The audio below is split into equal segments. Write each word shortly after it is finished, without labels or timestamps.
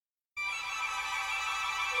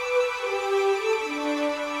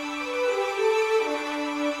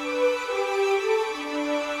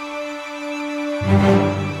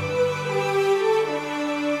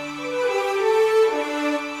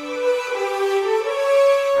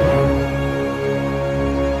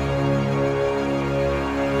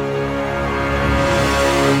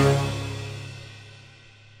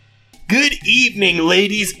evening,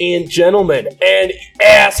 ladies and gentlemen, and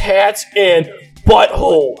asshats and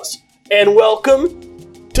buttholes, and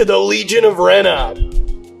welcome to the Legion of Renob.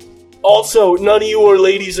 Also, none of you are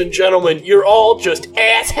ladies and gentlemen, you're all just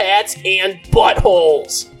asshats and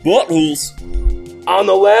buttholes. Buttholes. On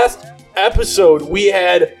the last episode, we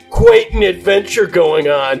had quite an adventure going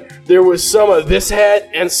on. There was some of this hat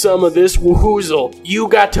and some of this woohoozle. You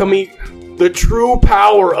got to meet the true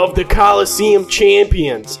power of the Coliseum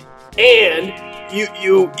champions. And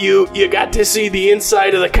you got to see the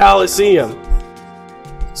inside of the Coliseum.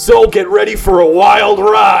 So get ready for a wild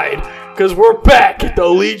ride, because we're back at the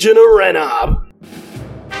Legion of Renob.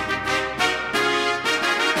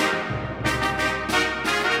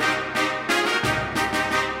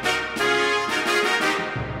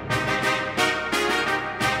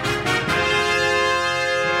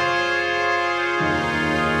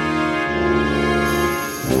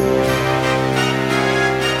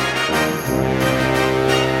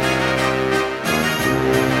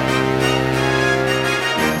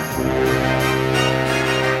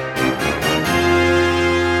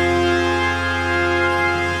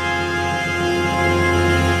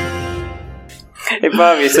 Hey,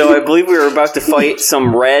 Bobby, so I believe we were about to fight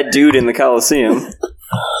some rad dude in the Coliseum.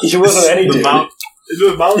 He wasn't any dude. He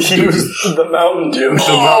was the mountain dude.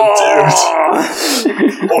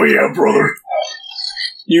 Oh yeah, brother.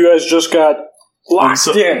 You guys just got locked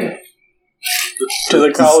in to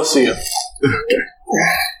the Coliseum.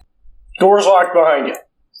 Doors locked behind you.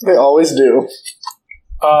 They always do.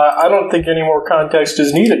 I don't think any more context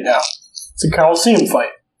is needed now. It's a Coliseum fight.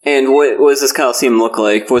 And what does this Coliseum look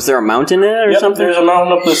like? Was there a mountain in it or something? There's a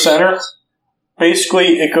mountain up the center.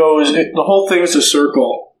 Basically, the whole thing's a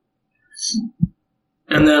circle.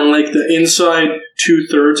 And then, like, the inside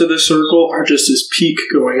 2/3 of the circle are just this peak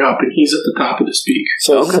going up, and he's at the top of this peak.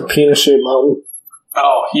 So it's a penis-shaped mountain.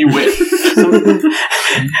 Oh, you win.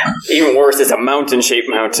 Even worse, it's a mountain-shaped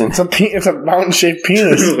mountain. It's a mountain-shaped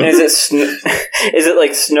penis. Is it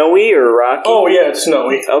like snowy or rocky? Oh, yeah, it's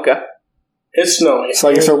snowy. Okay. It's snowy. So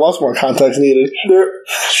I guess there was more context needed. And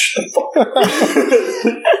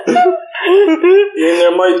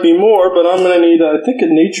there might be more, but I'm going to need, I think, a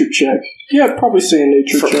nature check. Yeah, I'd probably say a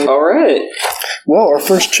nature check. Alright. Well, our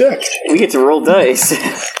first check. We get to roll dice.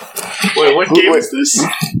 Wait, what game is this?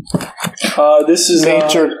 This is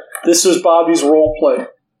nature. This is Bobby's role play.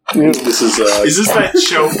 This is this that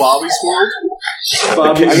show Bobby's World?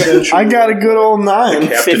 I got a good old 9.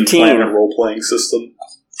 Captain 15. Planet role-playing system.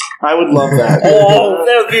 I would love that. Oh,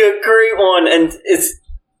 that would be a great one. And it's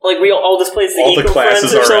like we all just play the all the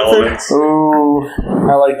classes are elements. Ooh,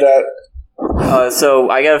 I like that.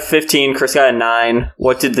 So I got a 15, Chris got a 9.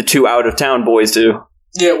 What did the 2 out-of-town boys do?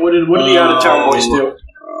 Yeah, what did the out-of-town boys do?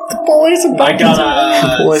 The boys are I got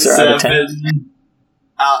a boys are 7. out of 10.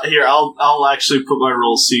 Here, I'll actually put my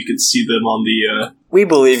rolls so you can see them on the... We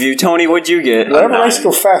believe you. Tony, what'd you get? Whatever makes you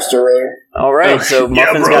go faster, Ray. Alright, so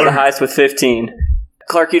Muffin's got the highest with 15.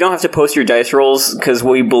 Clark, you don't have to post your dice rolls, because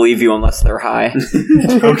we believe you unless they're high.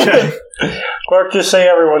 Okay. Clark, just say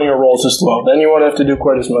every one of your rolls is low. Then you won't have to do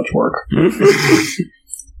quite as much work.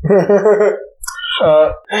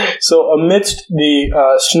 So amidst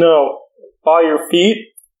the snow by your feet,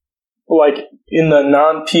 like in the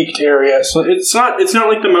non-peaked area, so it's not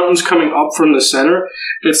like the mountain's coming up from the center.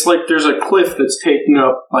 It's like there's a cliff that's taking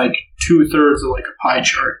up like 2/3 of like a pie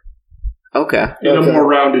chart. Okay. In a more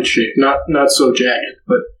rounded shape, not so jagged.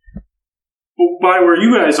 But by where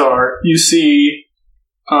you guys are, you see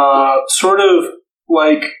sort of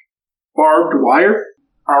like barbed wire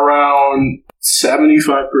around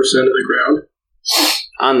 75% of the ground.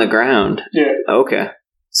 On the ground? Yeah. Okay.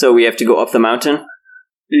 So we have to go up the mountain?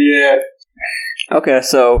 Yeah. Okay,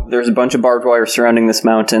 so there's a bunch of barbed wire surrounding this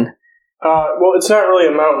mountain. Well, it's not really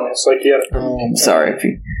a mountain. It's like you have to... Sorry.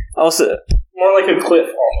 Also... More like a cliff,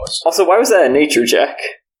 almost. Also, why was that a nature check?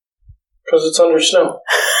 Because it's under snow.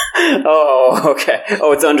 Oh, okay.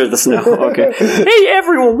 Oh, it's under the snow. Okay. Hey,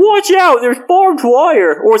 everyone, watch out! There's barbed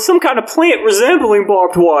wire! Or some kind of plant resembling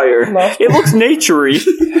barbed wire. It looks naturey.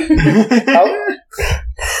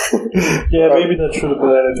 Yeah, maybe that should have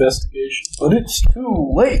been an investigation. But it's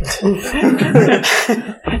too late.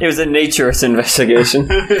 It was a naturist investigation.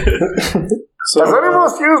 So, has anyone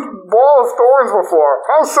else used Ball of Thorns before?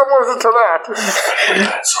 How similar is it to that?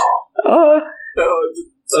 I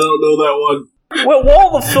don't know that one. Well,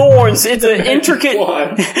 Wall of Thorns, it's an intricate...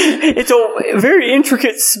 It's a very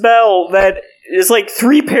intricate spell that is like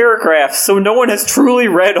 3 paragraphs, so no one has truly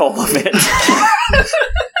read all of it.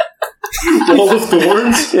 Ball of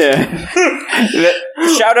Thorns? Yeah.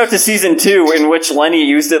 Shout out to season 2, in which Lenny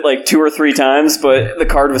used it like 2 or 3 times, but the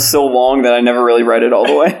card was so long that I never really read it all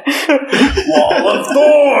the way. Wall of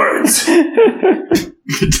Thorns!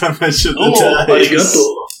 Dimension the dice.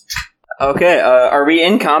 Okay, are we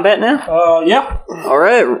in combat now? Yeah.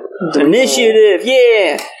 Alright, initiative,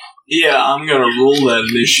 yeah! Yeah, I'm gonna roll that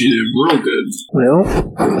initiative real good. Well,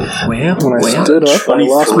 when I stood up, I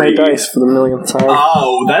lost my 23. dice for the millionth time.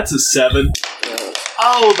 Oh, that's a 7.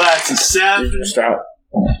 Oh, that's a 7. Just out.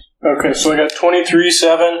 Okay, so I got 23,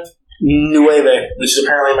 7. Nueve, which is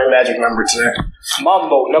apparently my magic number today.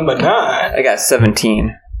 Mambo number 9. I got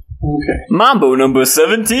 17. Okay. Mambo number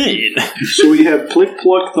 17! So we have Plick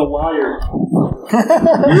Pluck the Liar.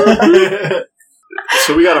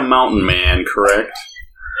 So we got a mountain man, correct?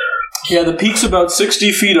 Yeah, the peak's about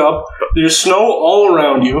 60 feet up. There's snow all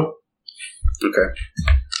around you. Okay.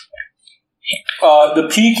 The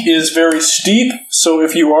peak is very steep, so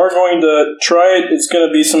if you are going to try it, it's going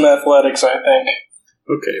to be some athletics, I think.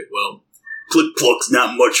 Okay, well, Plick Pluck's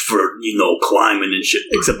not much for, climbing and shit,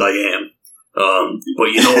 except I am. But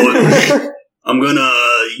you know what? I'm gonna,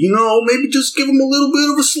 maybe just give him a little bit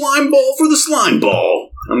of a slime ball for the slime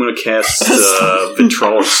ball. I'm gonna cast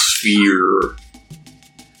Vitrol Sphere.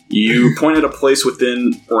 You point at a place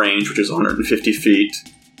within range, which is 150 feet,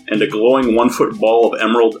 and a glowing 1-foot ball of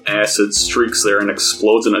emerald acid streaks there and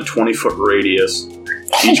explodes in a 20-foot radius.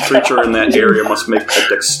 Each creature in that area must make a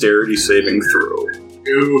dexterity saving throw.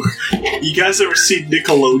 Ew. You guys ever seen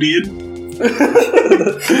Nickelodeon?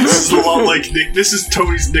 This is a lot like Nick. This is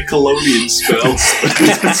Tony's Nickelodeon spell.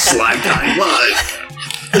 Slime Time Live.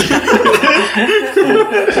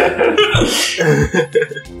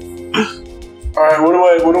 Alright,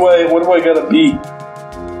 what do I gotta beat?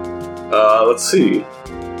 Let's see.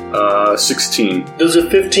 16. Does a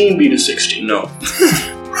 15 beat a 16? No.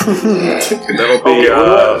 That'll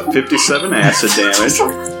be 57 acid damage.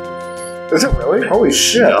 Is it really? Holy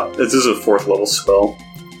shit. Yeah, this is a 4th level spell.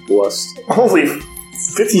 Blessed. Holy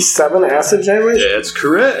 57 acid damage? Yeah, it's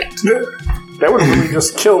correct. That would really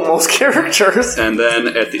just kill most characters. And then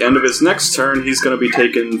at the end of his next turn, he's going to be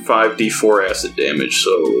taking 5d4 acid damage,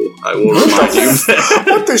 so I will remind you of that.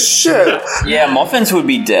 What the shit? Yeah, Muffins would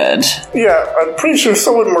be dead. Yeah, I'm pretty sure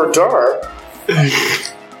so would Murdar.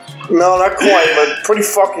 No, not quite, but pretty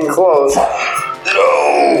fucking close.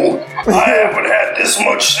 No, I haven't had this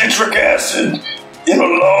much citric acid in a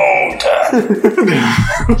long time.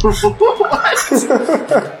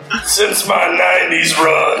 Since my 90s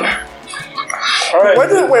run. Alright. Wait,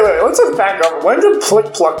 let's just back up. When did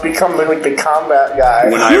Plick Pluck become the combat guy?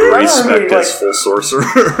 When I respect as full sorcerer.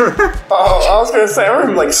 Oh, I was gonna say, I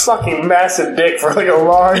remember him sucking massive dick for a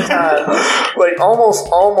long time.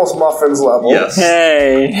 Almost Muffins level. Yes.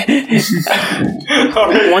 Hey.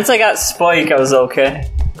 Once I got Spike, I was okay.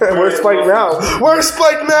 Where's Spike now? Where's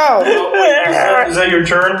Spike now? Is that your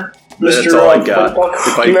turn? That's all I got.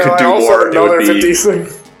 If I could do more, it would be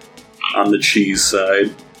on the cheese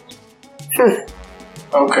side.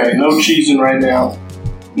 Okay, no cheesing right now.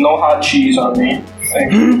 No hot cheese on me.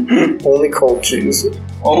 Thank you. Only cold cheese.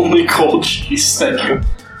 Only cold cheese, thank you.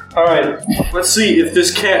 Alright, let's see if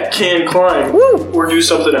this cat can climb or do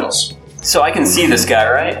something else. So I can see this guy,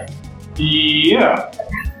 right? Yeah.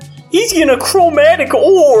 He's in a chromatic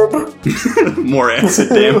orb! More acid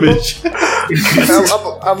damage.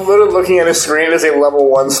 I'm literally looking at his screen as a level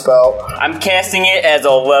 1 spell. I'm casting it as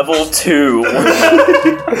a level 2.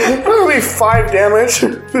 Probably 5 damage.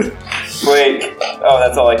 Wait. Oh,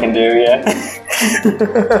 that's all I can do, yeah.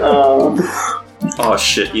 Oh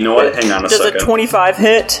shit, you know what? Hang on a second. Does a 25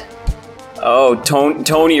 hit? Oh,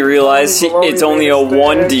 Tony realized it's only a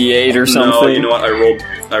 1d8 or something. No, you know what?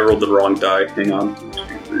 I rolled the wrong die. Hang on. 1, 2,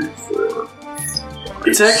 3, 4.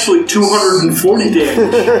 It's actually 240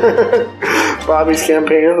 damage. Bobby's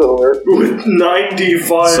campaign is over. With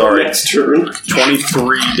 95 next turn.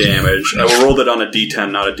 23 damage. I rolled it on a d10,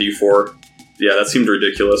 not a d4. Yeah, that seemed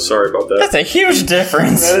ridiculous. Sorry about that. That's a huge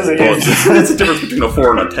difference. That is a huge difference. That's the difference between a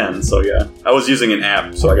 4 and a 10, so yeah. I was using an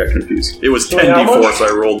app, so I got confused. It was 10d4, so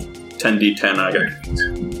I rolled 10d10 and I got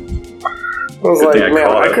confused. I was like, man,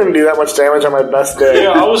 I couldn't do that much damage on my best day.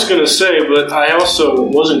 Yeah, I was gonna say, but I also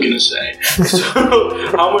wasn't gonna say. So,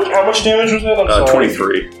 how much damage was that? I'm sorry.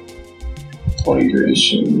 23. 23.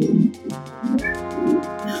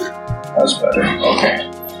 That's better.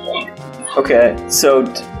 Okay, so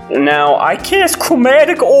now I cast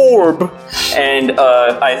Chromatic Orb, and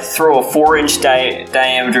I throw a 4-inch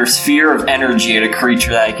diameter sphere of energy at a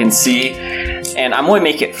creature that I can see, and I'm going to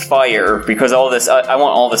make it fire because all this I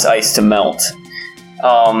want all this ice to melt.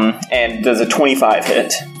 And does a 25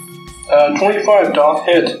 hit? 25 doth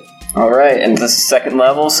hit. Alright, and this is second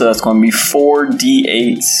level, so that's going to be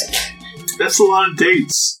 4d8s. That's a lot of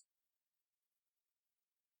dates.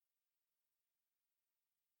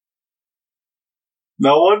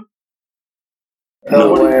 No one?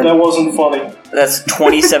 That wasn't funny. That's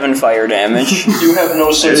 27 fire damage. You have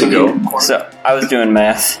no sense of humor. So, I was doing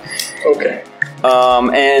math. Okay.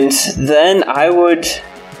 And then I would...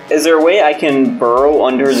 Is there a way I can burrow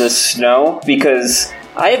under the snow? Because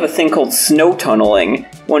I have a thing called snow tunneling.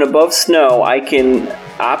 When above snow, I can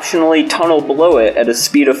optionally tunnel below it at a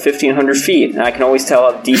speed of 1,500 feet. And I can always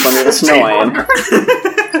tell how deep under the snow I am.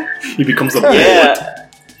 He becomes a Yeah.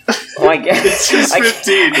 Oh my god. It's just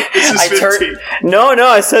 15. It's just 15. No,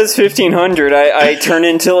 it says 1,500. I turn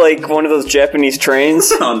into like one of those Japanese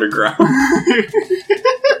trains. underground.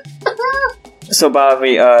 So,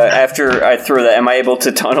 Bobby, after I throw that, am I able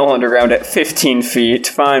to tunnel underground at 15 feet?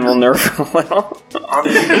 Fine, we'll nerf it a little. I'll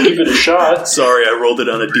give it a shot. Sorry, I rolled it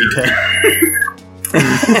on a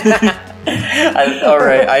d10.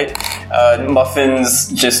 Alright, Muffins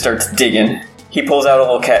just starts digging. He pulls out a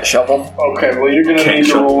little cat shovel. Okay, well, you're gonna need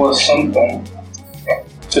to roll something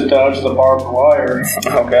to dodge the barbed wire.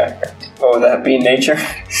 Okay. What would that be, nature?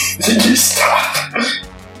 Stop.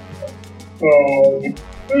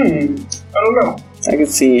 I don't know. I could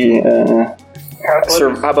see, how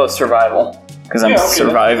about survival? Because I'm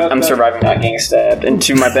I'm surviving not getting stabbed. And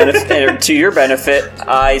to my benefit, to your benefit,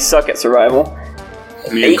 I suck at survival.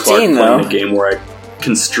 Me and Clark 18 playing though. a game where I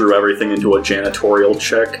construe everything into a janitorial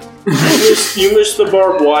check. You missed the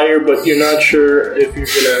barbed wire, but you're not sure if you're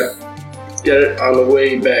gonna get it on the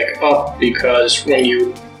way back up, because when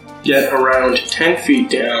you get around 10 feet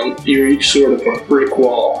down, you reach sort of a brick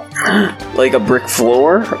wall. Like a brick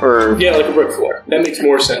floor, or Yeah, like a brick floor. That makes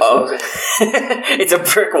more sense. oh, it's a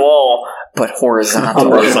brick wall, but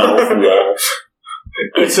horizontal. Horizontal wall.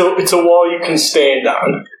 It's a wall you can stand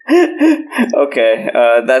on. Okay,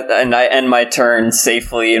 and I end my turn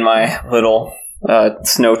safely in my little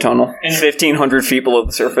snow tunnel, 1,500 feet below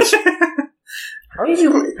the surface. How did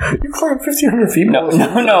you climb 1,500 feet? No,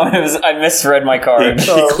 it was I misread my card. He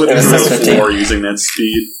clipped It was the 15. floor using that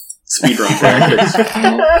speedrun tactics.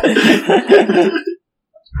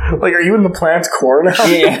 Like, are you in the plant's core now?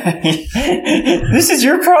 Yeah. This is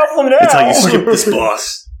your problem now. That's how you skip this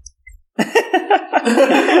boss.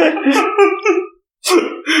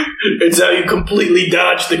 It's how you completely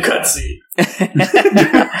dodge the cutscene.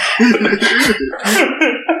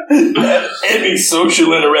 Any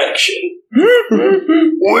social interaction.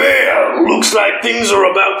 Well, looks like things are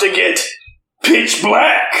about to get pitch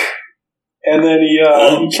black. And then he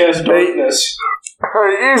casts darkness.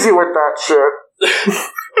 Hey, easy with that shit.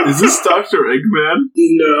 Is this Dr. Eggman?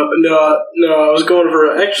 No. I was going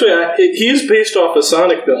for... Actually, he is based off a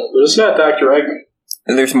Sonic film, but it's not Dr. Eggman.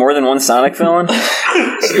 There's more than one Sonic villain? Well,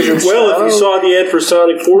 if you saw the ad for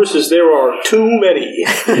Sonic Forces, there are too many.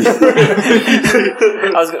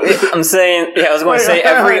 I was going to say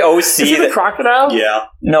every OC Is he the crocodile? Yeah.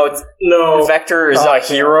 No, Vector is a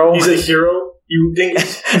hero. He's a hero? You think...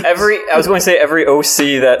 I was going to say every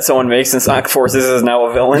OC that someone makes in Sonic Forces is now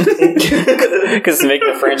a villain. Because it's making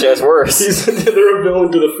the franchise worse. They're a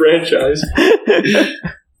villain to the franchise.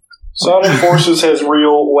 Sonic Forces has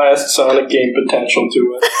real last Sonic game potential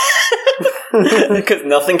to it. Because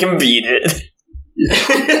nothing can beat it.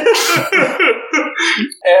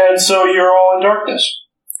 And so you're all in darkness.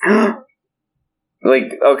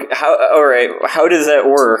 Like, okay, how does that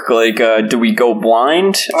work? Like, do we go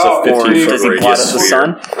blind? Oh, or 50 does he foot blot radius out the sphere.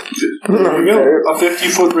 sun? There we go. A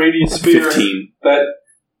 50-foot radius sphere. 15.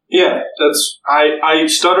 That's... I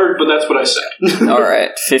stuttered, but that's what I said.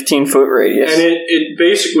 Alright, 15-foot radius. And it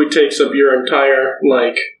basically takes up your entire,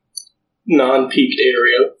 non-peaked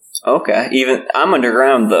area. Okay, even I'm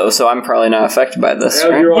underground though, so I'm probably not affected by this. Yeah,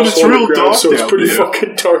 Right? you're But it's also real underground, dark so it's down pretty there.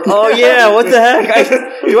 fucking dark. Oh yeah, what the heck?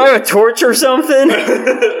 Do I have a torch or something? No,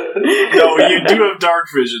 you do have dark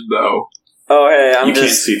vision, though. Oh hey, You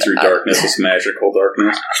can't see through darkness. It's magical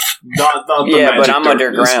darkness. Not the Yeah, but magic I'm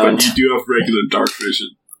darkness, underground. But you do have regular dark vision.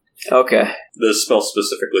 Okay. The spell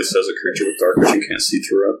specifically says a creature with dark vision can't see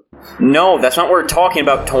through it. No, that's not what we're talking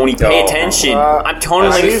about, Tony. Pay Oh. attention. I'm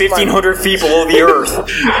tunneling I used 1,500 feet below the earth.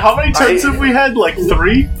 How many turns have we had?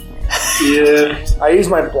 3? Yeah. I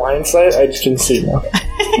used my blind sight, I just didn't see enough.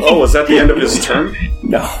 Oh, was that the end of his turn?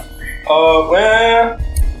 No.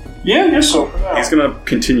 Yeah, I guess so for now. He's gonna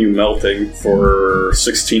continue melting for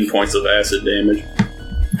 16 points of acid damage.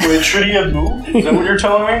 Wait, should he have moved? Is that what you're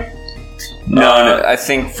telling me? No, I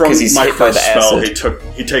think From because he's my hit by the first spell, acid.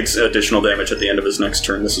 he takes additional damage at the end of his next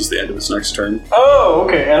turn. This is the end of his next turn. Oh,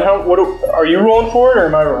 okay. And are you rolling for it, or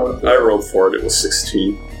am I rolling for it? I rolled for it. It was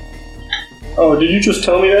 16. Oh, did you just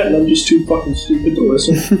tell me that and I'm just too fucking stupid to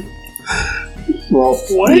listen? Well,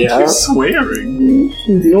 Why are you swearing?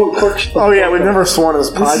 You know what Clark's oh yeah, we've never sworn on this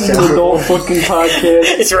This is an podcast. adult fucking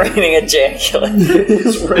podcast. It's raining ejaculate.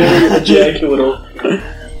 It's raining ejaculate.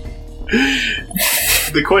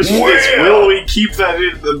 The question is, will we keep that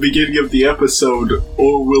in the beginning of the episode,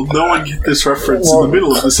 or will no one get this reference in the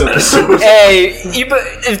middle of this episode? Hey,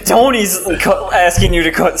 if Tony's asking you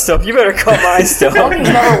to cut stuff, you better cut my stuff. Tony's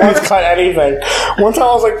never once cut anything. One time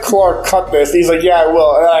I was like, Clark, cut this. He's like, yeah, I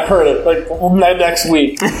will. And I heard it, like, next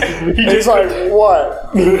week. And he's like,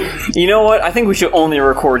 what? You know what? I think we should only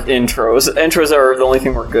record intros. Intros are the only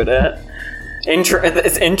thing we're good at.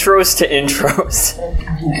 It's intros to intros.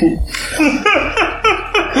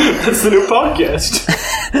 That's the new podcast.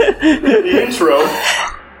 The intro.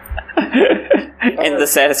 And the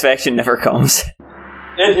satisfaction never comes.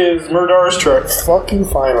 It is Murdar's truck. Fucking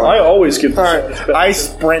final. I always get the Alright, I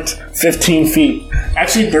sprint 15 feet.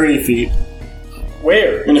 Actually, 30 feet.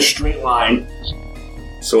 Where? In a straight line.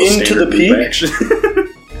 So Into the peak? action.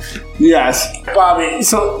 Yes. Bobby,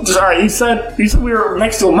 so, alright, you said we were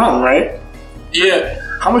next to a mountain, right? Yeah.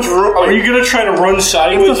 How much room? Are you gonna try to run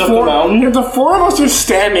sideways up the mountain? If the four of us are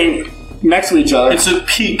standing next to each other, It's a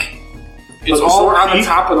peak. It's so all we're on the peak.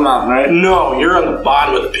 top of the mountain, right? No, you're on the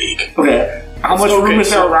bottom of the peak. Okay. How much room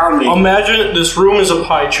is there around me? Imagine this room is a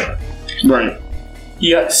pie chart. Right.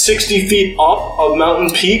 You got 60 feet up of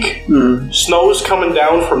mountain peak. Mm. Snow's coming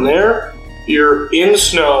down from there. You're in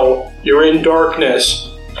snow. You're in darkness.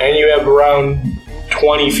 And you have around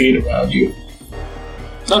 20 feet around you.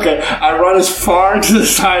 Okay, I run as far to the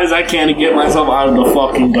side as I can to get myself out of the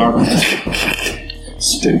fucking darkness.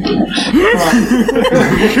 Stupid.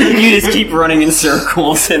 You just keep running in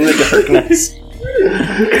circles in the darkness.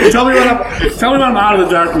 Tell me when I'm out of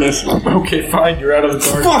the darkness. Okay, fine. You're out of the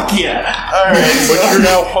dark. Fuck yeah! Alright, but you're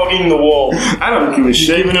now hugging the wall. I don't give a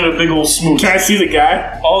shit. Giving it a big old smooch. Can I see the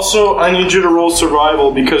guy? Also, I need you to roll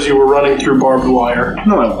survival because you were running through barbed wire.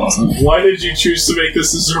 No, I wasn't. Why did you choose to make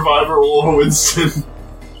this a survivor role, Winston?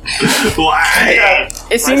 Why?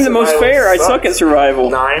 It seemed the most fair. I suck at survival.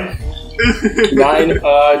 9. 9.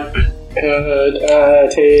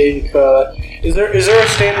 Take. Is there a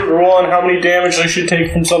standard rule on how many damage I should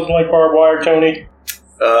take from something like barbed wire, Tony?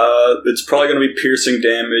 It's probably going to be piercing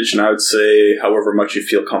damage, and I would say however much you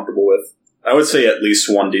feel comfortable with. I would say at least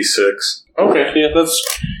 1d6. Okay, yeah, that's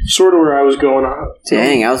sort of where I was going on.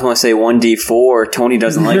 Dang, I was going to say 1d4. Tony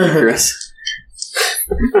doesn't like it, Chris.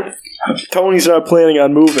 Tony's not planning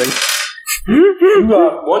on moving. You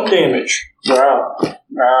got 1 damage. Wow.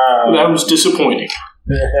 That was disappointing.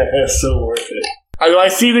 It's so worth it. Do I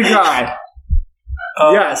see the guy?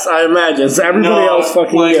 Yes, I imagine. So everybody else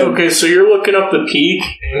fucking good. Okay, so you're looking up the peak,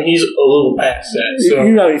 and he's a little past that. So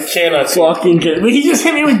You gotta cannot see. fucking kidding me. He just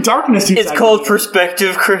hit me with darkness. It's called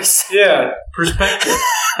perspective, Chris. Yeah, perspective.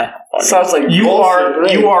 Sounds like You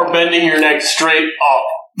bullshit, are bending your neck straight up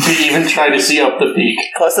to even try to see up the peak.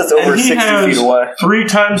 Plus, that's over And he 60 has feet away. 3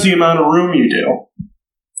 times the amount of room you do.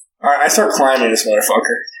 Alright, I start climbing this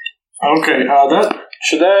motherfucker. Okay,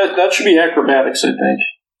 that should be acrobatics, I think.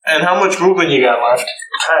 And how much movement you got left?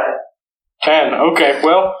 10. Okay,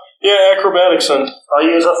 well, yeah, acrobatics then. I'll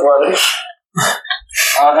use athletics.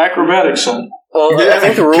 Acrobatics then. Well, I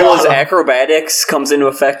think the rule is acrobatics comes into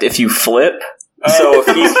effect if you flip. So if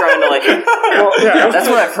he's trying to that's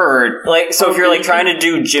what I've heard. Like, so if you're like trying to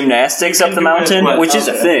do gymnastics up the mountain, which is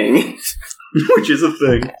a thing. Which is a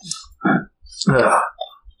thing.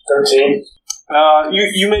 13.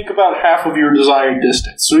 You make about half of your desired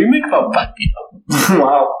distance, so you make about 5 feet up.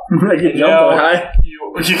 Wow. I can jump that high.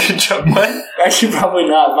 You can jump what? Actually, probably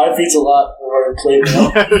not. My feet's a lot more played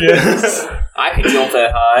now. Yes. I could jump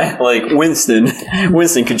that high. Like Winston.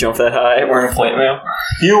 Winston could jump that high wearing plate mail.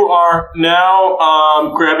 You are now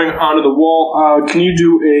grabbing onto the wall. Can you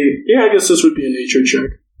do a... Yeah, I guess this would be a nature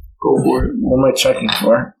check. Go for it. What am I checking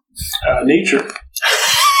for? Nature.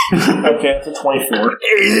 Okay, it's a 24.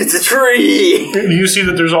 It's a tree! You see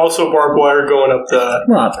that there's also barbed wire going up the...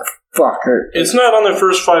 Motherfucker. It's not on the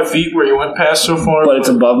first 5 feet where you went past so far. But it's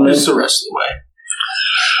above me? It's the rest of the way.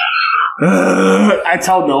 I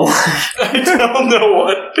tell no one. I don't know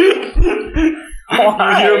what.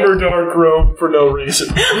 Why? You're dark road for no reason.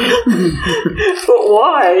 But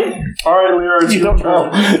why? Alright, Lyra, it's You your don't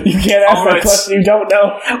know. turn. You can't ask Alright. that question. You don't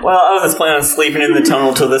know. Well, I was just planning on sleeping in the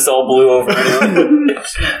tunnel till this all blew over.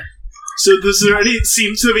 So does there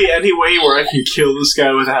seem to be any way where I can kill this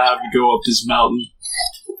guy without having to go up this mountain?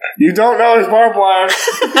 You don't know his barbed wire.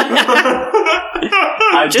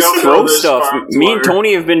 I Just don't throw know this stuff. barbed Me and wire.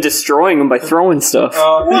 Tony have been destroying them by throwing stuff.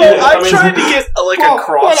 I tried to get a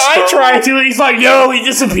crossbow. When I tried to, he's like, yo, he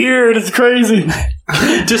disappeared. It's crazy.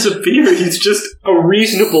 Disappear. He's just a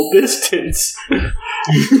reasonable distance.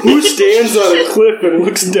 Who stands on a cliff and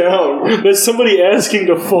looks down? There's somebody asking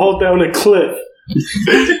to fall down a cliff.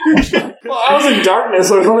 Well, I was in darkness,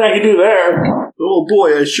 so there's nothing I could do there. Oh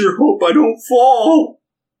boy, I sure hope I don't fall.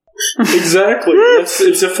 Exactly.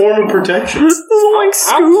 It's a form of protection. This is a long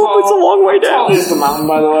scoop. It's a long way How tall down. is the mountain,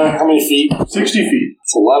 by the way? How many feet? 60 feet.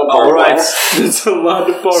 It's a lot of All barbed right. wire. It's a lot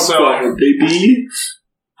of barbed So- wire, baby.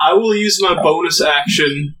 I will use my bonus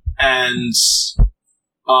action and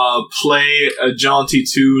play a jaunty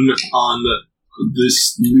tune on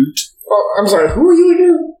this lute. Oh, I'm sorry, who are you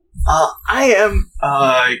again? I am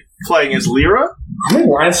playing as Lyra, How many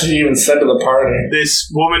lines have you even said to the party? this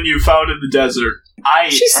woman you found in the desert.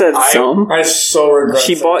 She said some. I so regret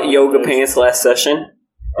She saying bought that. yoga pants last session.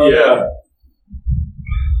 Oh, Yeah.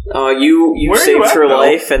 You Where are saved you at, her though?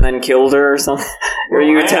 life and then killed her or something. Or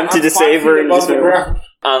you attempted I'm to 5 save her feet and above just the ground.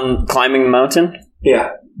 climbing the mountain. Yeah.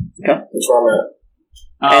 Okay. That's where I'm at.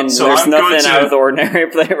 And so there's I'm going nothing to, out of the ordinary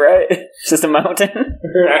up there, right? It's just a mountain.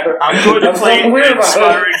 I'm going to That's play so an weird about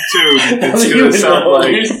inspiring tune. It's You going to sound know,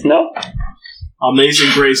 like No.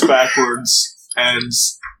 Amazing Grace backwards, and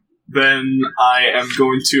then I am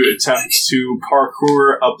going to attempt to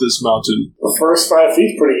parkour up this mountain. The first 5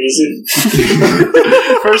 feet pretty easy.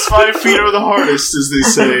 First 5 feet are the hardest, as they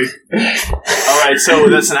say. Alright, so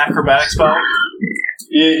that's an acrobatics spell?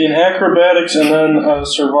 In acrobatics and then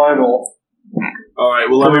survival. Alright,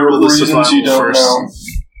 well let me roll the survival first.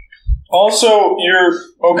 Also, you're...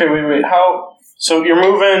 Okay, wait. How... So you're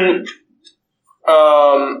moving...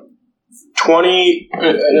 20...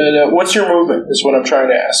 what's your movement, is what I'm trying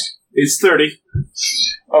to ask. It's 30.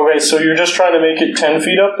 Okay, so you're just trying to make it 10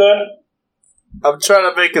 feet up then? I'm trying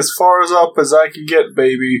to make as far as up as I can get,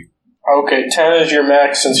 baby. Okay, 10 is your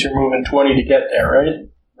max since you're moving 20 to get there, right?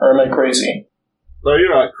 Or am I crazy? No,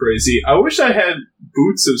 you're not crazy. I wish I had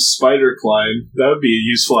boots of spider climb. That would be a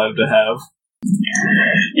useful item to have.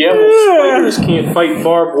 Yeah, well, spiders can't fight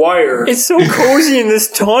barbed wire. It's so cozy in this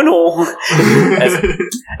tunnel.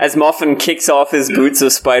 As Muffin kicks off his boots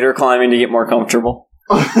of spider climbing to get more comfortable.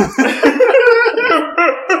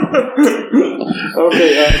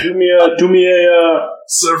 Okay, do me a.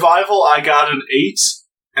 Survival, I got an 8,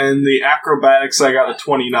 and the acrobatics, I got a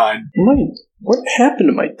 29. What happened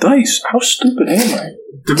to my dice? How stupid am I?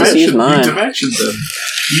 Just use mine. You dimensioned them.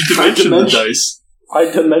 You dimensioned the dice. I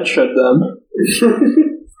dimensioned them.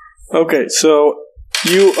 Okay, so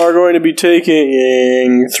you are going to be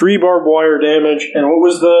taking 3 barbed wire damage, and what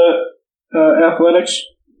was the athletics?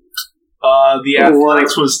 The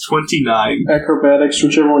athletics was 29. Acrobatics,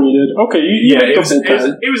 whichever one you did. Okay, you make the full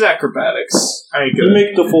 10. It was acrobatics. I ain't You good.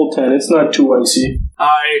 make the full 10. It's not too icy.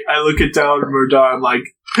 I look at down Murdar, I'm like,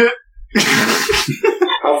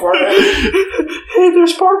 How far back? Hey,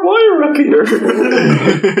 there's barbed wire up here.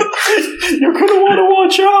 You're gonna want to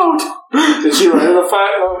watch out. Did she run into the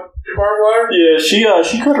barbed wire? Yeah,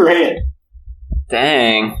 she cut her hand.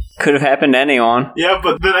 Dang. Could have happened to anyone. yeah,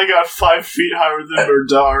 but then I got 5 feet higher than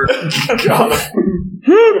Murdar. Got him.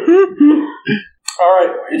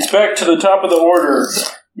 Alright, it's back to the top of the order.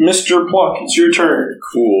 Mr. Pluck, it's your turn.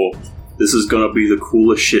 Cool. This is gonna be the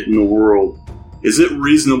coolest shit in the world. Is it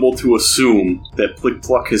reasonable to assume that Plick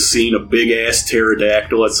Pluck has seen a big-ass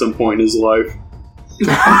pterodactyl at some point in his life?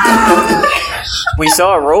 We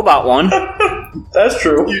saw a robot one. That's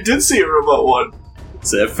true. You did see a robot one. Is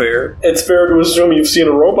that fair? It's fair to assume you've seen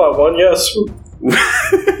a robot one, yes.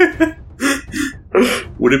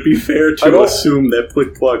 Would it be fair to assume that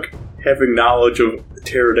Plick Pluck, having knowledge of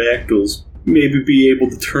pterodactyls, maybe be able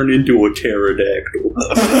to turn into a pterodactyl?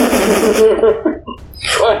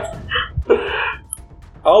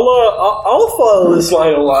 I'll follow this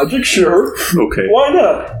line of logic, sure. Okay, Why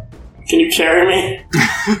not? Can you carry me?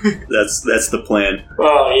 that's the plan.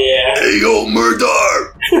 Oh, yeah. Hey, yo,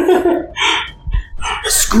 Murdar!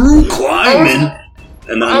 Screw climbing!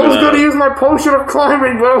 And then I was going to use my potion of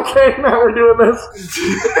climbing, but okay, now we're doing this.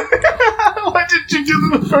 Why did you do it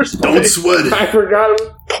in the first Don't place? sweat it. I forgot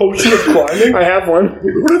it. Potion of climbing? I have one.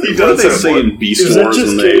 What do they say in Beast Is that Wars just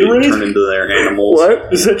when they Gatorade? turn into their animals?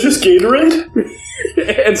 What? Is that just Gatorade?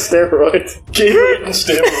 And steroids. Gatorade and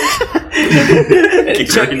steroids.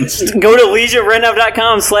 Gatorade. Go to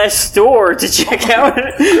LeisurRent.com/store to check out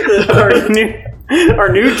our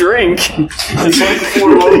new drink. It's like 4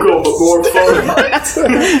 Loko, but more fun.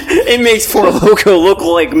 It makes Four Loko look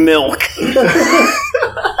like milk.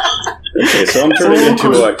 Okay, so I'm turning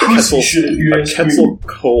into a Pussy shit, you guys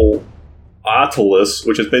Quetzalcoatl Otolus,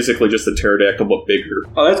 which is basically just a pterodactyl but bigger.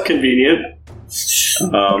 Oh, that's convenient.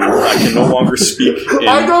 I can no longer speak.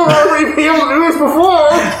 I don't remember being able to do this before.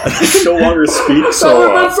 I can no longer speak, That so would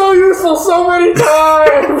have been so useful so many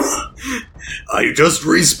times. I just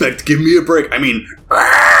respect. Give me a break. I mean,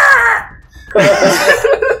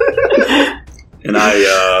 and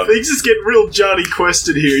Things just get real Johnny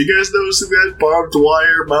Quested here. You guys noticing that? Barbed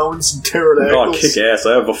wire, mountains, and oh, pterodactyls. kick ass!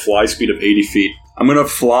 I have a fly speed of 80 feet. I'm gonna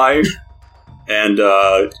fly and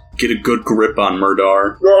get a good grip on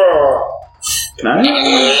Murdar. Can I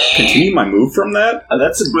continue my move from that?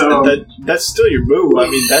 That's still your move. I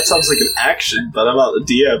mean, that sounds like an action, but I'm not the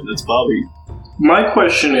DM. That's Bobby. My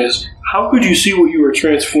question is, how could you see what you were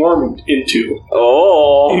transformed into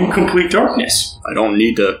in complete darkness? I don't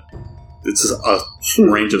need to. It's a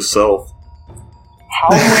range of self. How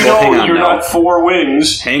do we hang know on you're now. not 4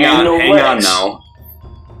 wings Hang and on, no hang legs? on now.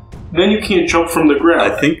 Then you can't jump from the ground.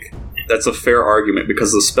 I think that's a fair argument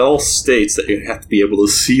because the spell states that you have to be able to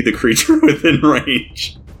see the creature within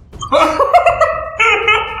range.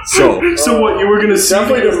 So what, you were going to see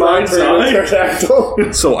Definitely his the mind for side?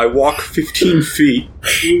 pterodactyl. So I walk 15 feet,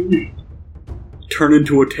 turn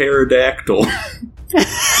into a pterodactyl. Wait,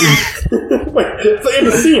 so you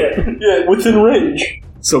can see it. Yeah, within range.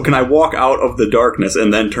 So can I walk out of the darkness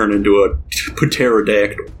and then turn into a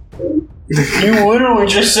pterodactyl? You literally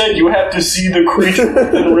just said you have to see the creature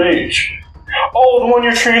within range. Oh, the one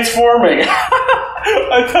you're transforming.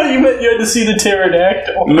 I thought you meant you had to see the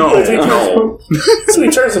pterodactyl. No. So he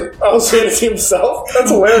turns him. Oh, so he had to see himself? That's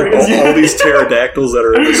hilarious. All these pterodactyls that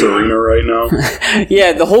are in this arena right now.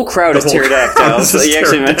 Yeah, the whole crowd is The whole crowd pterodactyls. is You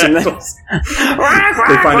actually mentioned that. pterodactyls.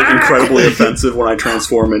 They find it incredibly offensive when I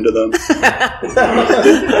transform into them.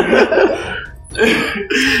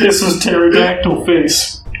 This is pterodactyl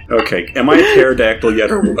face. Okay, am I a pterodactyl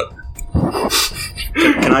yet or what?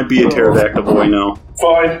 Can I be a pterodactyl boy now?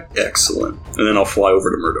 Fine. Excellent. And then I'll fly over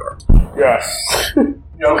to Murdar. Yes.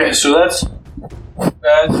 Okay, so that's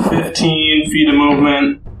 15 feet of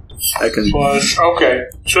movement. I can. Plus, okay,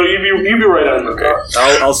 so you'd be right on. Okay.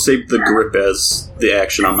 I'll save the grip as the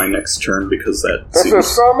action on my next turn because that This seems.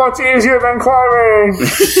 is so much easier than climbing.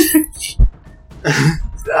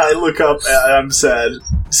 I look up and I'm sad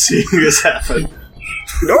seeing this happen.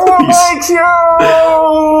 No one likes you!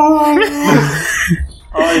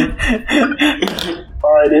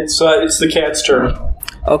 Alright, it's the cat's turn.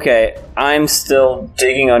 Okay, I'm still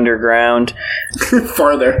digging underground.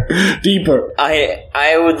 Farther. Deeper.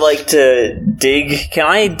 I would like to dig. Can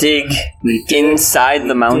I dig inside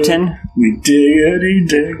the mountain? We diggity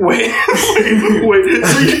dig. Wait.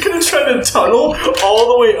 So you're gonna try to tunnel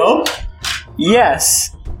all the way up?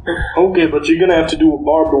 Yes. Okay, but you're gonna have to do a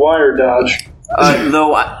barbed wire dodge.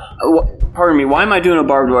 Pardon me, why am I doing a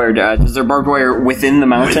barbed wire dodge? Is there barbed wire within the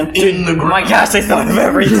mountain? In the Oh my gosh, I thought of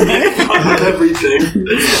everything. Everything.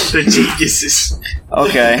 The geniuses.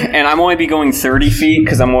 Okay, and I'm only be going 30 feet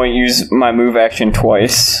because I'm going to use my move action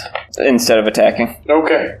twice instead of attacking.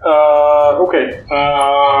 Okay.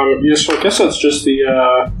 Yes, so I guess that's just the.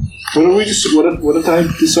 What did I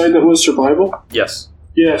decide that was survival? Yes.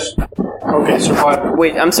 Yes. Okay, survival.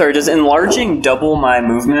 Wait, I'm sorry, does enlarging double my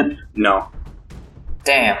movement? No.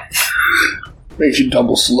 Damn. Makes you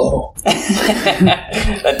double slow.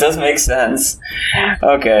 That does make sense.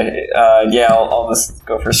 Okay, yeah, I'll just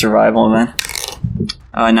go for survival then.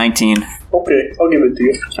 19. Okay, I'll give it to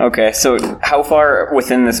you. Okay, so how far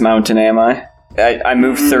within this mountain am I? I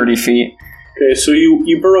moved 30 feet. Okay, so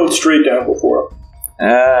you burrowed straight down before.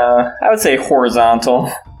 I would say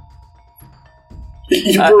horizontal.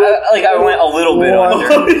 You I went a little bit under.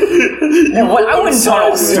 I wouldn't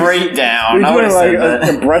tunnel straight down. You're I would doing have like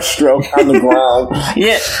said a that. breaststroke on the ground.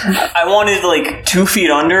 Yeah, I wanted like 2 feet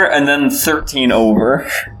under and then 13 over.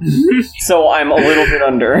 So I'm a little bit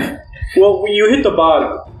under. Well, you hit the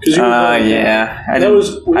bottom. Yeah. I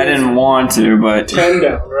didn't want to, but 10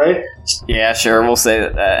 down, right? yeah, sure, we'll say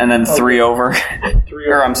that. And then 3 over. 3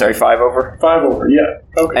 Or I'm sorry, 5 over. 5 over, yeah.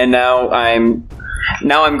 Okay. And now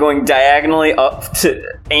I'm going diagonally up to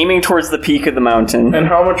aiming towards the peak of the mountain. And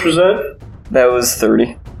how much was that? That was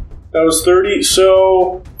 30. That was 30,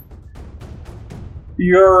 so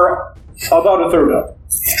you're about a third up.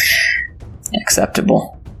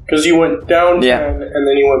 Acceptable. Because you went down Yeah. 10, and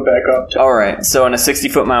then you went back up 10. Alright, so on a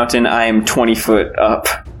 60-foot mountain, I am 20 foot up.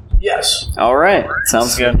 Yes. Alright,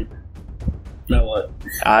 sounds good. Now what?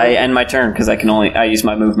 I end my turn because I use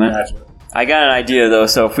my movement. I got an idea though,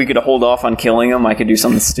 so if we could hold off on killing him, I could do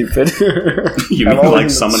something stupid. You mean like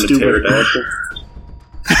summon a pterodactyl?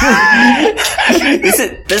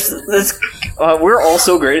 We're all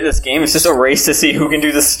so great at this game. It's just a race to see who can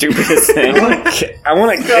do the stupidest thing. I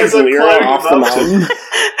want to kick Lyra off the mountain.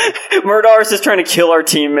 Murdar's just trying to kill our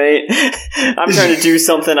teammate. I'm trying to do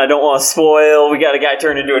something I don't want to spoil. We got a guy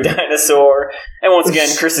turned into a dinosaur. And once again,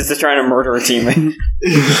 Chris is just trying to murder a teammate.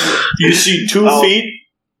 You see 2 feet.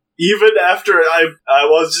 Even after I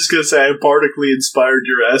was just gonna say I bardically inspired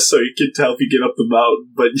your ass so you could help you get up the mountain,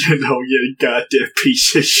 but you goddamn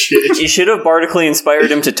piece of shit. You should have bardically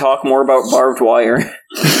inspired him to talk more about barbed wire.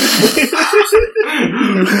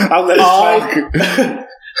 I'll let him talk.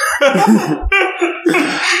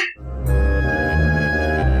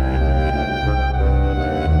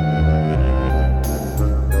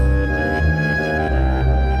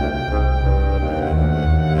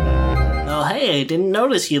 Hey, I didn't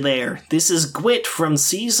notice you there. This is Gwit from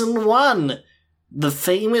Season 1. The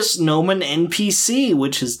famous Gnomon NPC,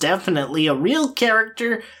 which is definitely a real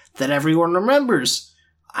character that everyone remembers.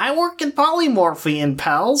 I work in Polymorphy,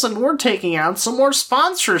 pals, and we're taking out some more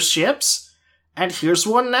sponsorships. And here's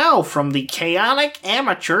one now from the Chaotic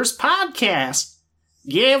Amateurs podcast.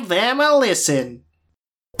 Give them a listen.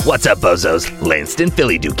 What's up, bozos? Lanston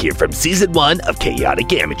Phillyduke here from Season 1 of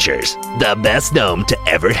Chaotic Amateurs, the best gnome to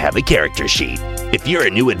ever have a character sheet. If you're a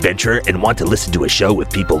new adventurer and want to listen to a show with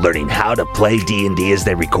people learning how to play D&D as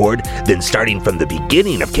they record, then starting from the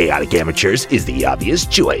beginning of Chaotic Amateurs is the obvious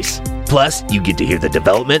choice. Plus, you get to hear the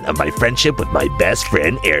development of my friendship with my best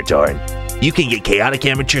friend, Airtorn. You can get Chaotic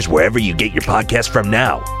Amateurs wherever you get your podcast from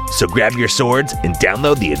now. So grab your swords and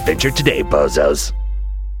download the adventure today, bozos.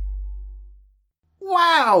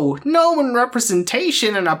 Wow, Gnomon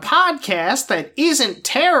representation in a podcast that isn't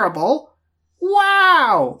terrible.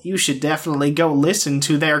 Wow! You should definitely go listen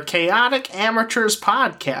to their Chaotic Amateurs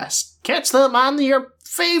podcast. Catch them on your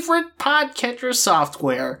favorite podcatcher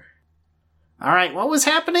software. Alright, what was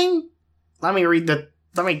happening? Let me read the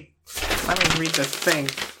thing.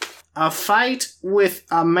 A fight with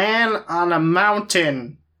a man on a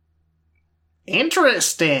mountain.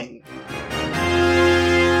 Interesting.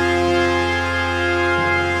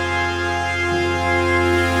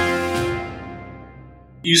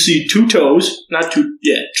 You see 2 toes,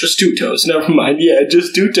 just 2 toes, never mind,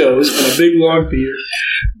 just 2 toes and a big long beard.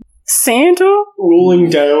 Santa?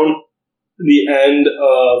 Rolling down the end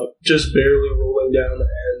of, just barely rolling down the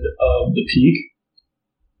end of the peak.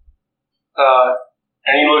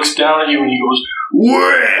 And he looks down at you and he goes,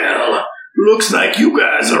 Well, looks like you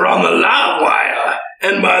guys are on the live wire.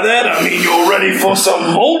 And by that I mean you're ready for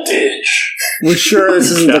some voltage. We're sure this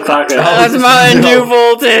isn't the crocodile. That's Mountain Dew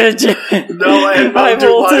voltage! No, I had Mountain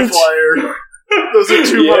Dew Live Wire. Those are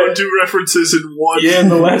 2 Mountain Dew references in one,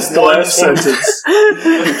 the last sentence.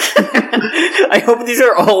 I hope these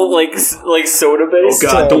are all like soda based. Oh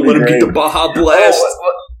god, don't let him get the Baja Blast.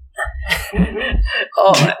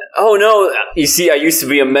 Oh no, you see, I used to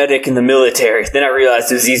be a medic in the military. Then I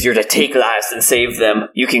realized it was easier to take lives than save them.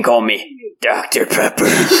 You can call me Dr. Pepper.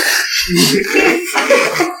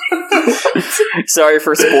 Sorry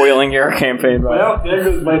for spoiling your campaign. Well, there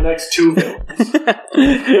goes my next 2 villains.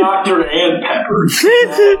 Doctor and Pepper.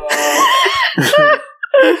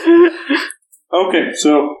 Okay,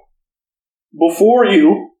 so before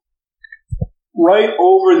you, right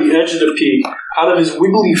over the edge of the peak, out of his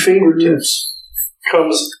wiggly fingertips,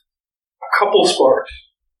 comes a couple sparks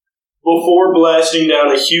before blasting down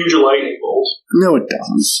a huge lightning bolt. No, it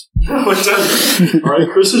doesn't. No, it doesn't. Alright,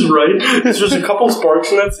 Chris is right. It's just a couple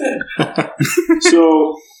sparks and that's it.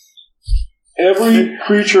 So, every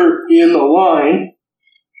creature in the line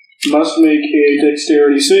must make a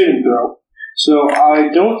dexterity saving throw. So, I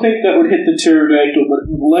don't think that would hit the pterodactyl, but it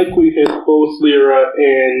would likely hit both Lyra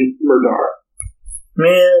and Murdar.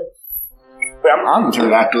 Man. Wait, I'm on the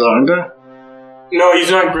pterodactyl, aren't I? No, he's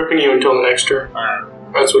not gripping you until the next turn.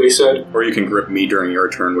 That's what he said. Or you can grip me during your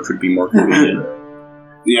turn, which would be more convenient.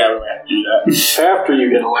 Yeah, we have to do that. After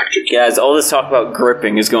you get electrocuted. Guys, all this talk about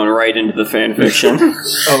gripping is going right into the fanfiction.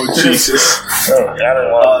 Oh, Jesus. Oh, I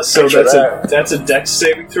don't want to So that's a dex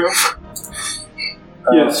saving throw?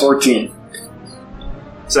 Yes. 14.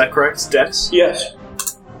 Is that correct? Dex? Yes.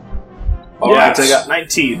 Alright, I got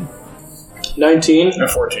 19. 19. No,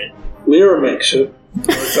 14. Lyra makes it.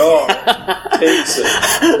 Dog takes it.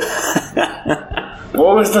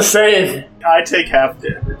 What was the save? I take half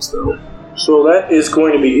damage, though. So that is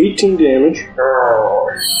going to be 18 damage.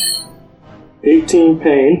 18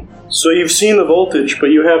 pain. So you've seen the voltage,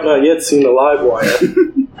 but you have not yet seen the live wire.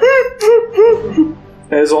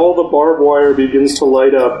 As all the barbed wire begins to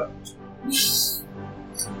light up.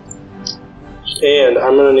 And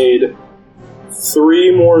I'm going to need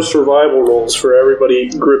 3 more survival rolls for everybody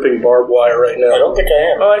gripping barbed wire right now. I don't think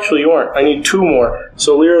I am. Oh, actually, you aren't. I need 2 more.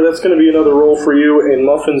 So, Lyra, that's going to be another roll for you, and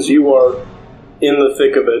Muffins, you are in the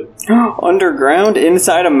thick of it. Underground?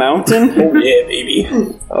 Inside a mountain? Oh, yeah, baby.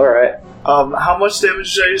 Alright. How much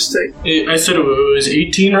damage did I just take? I said it was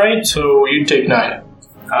 18, right? So you'd take 9.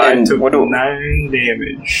 I took 9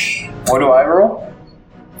 damage. What do I roll?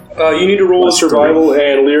 You need to roll a survival,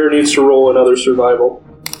 and Lyra needs to roll another survival.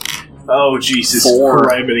 Oh, Jesus. 4.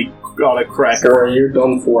 Criminy. Got a cracker. 4, you're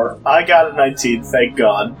done for. I got a 19, thank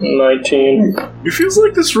God. 19. It feels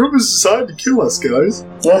like this room is designed to kill us, guys.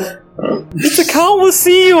 Yeah. It's a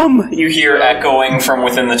Coliseum! You hear echoing from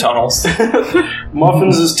within the tunnels.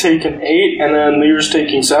 Muffins is taking 8, and then Lyra's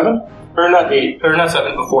taking 7. Or not 8, or not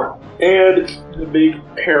 7, but 4. And the big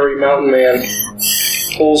hairy mountain man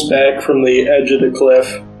pulls back from the edge of the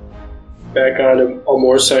cliff, back onto a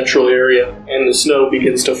more central area, and the snow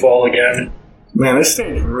begins to fall again. Man, this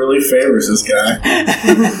thing really favors this guy.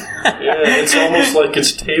 Yeah, it's almost like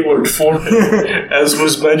it's tailored for him, as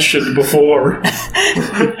was mentioned before.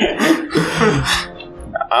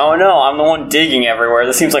 I don't know, I'm the one digging everywhere.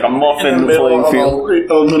 This seems like a muffin playing field. In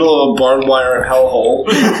the middle of a barbed wire hellhole.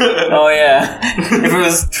 Oh yeah. If it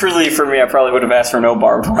was truly for me, I probably would have asked for no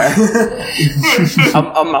barbed wire.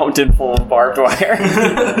 A mountain full of barbed wire.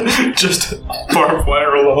 Just barbed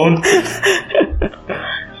wire alone.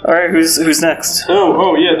 Alright, who's next?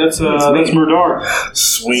 Oh yeah, that's Murdar.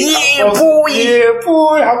 Sweet. Yeah, boy! Yeah,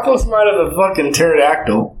 boy! How close am I to the fucking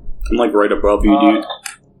pterodactyl? I'm like right above you, dude.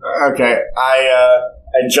 Okay, I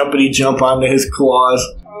jumpity jump onto his claws,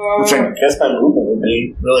 which I guess my movement would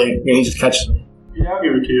be. Really, he just catches me. Yeah, I'll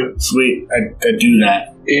give it to you. Sweet, I do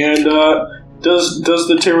that. And does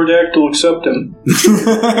the pterodactyl accept him?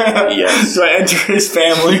 Yes. Do I enter his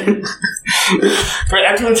family? Do I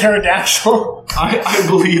enter the pterodactyl? I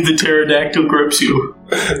believe the pterodactyl grips you.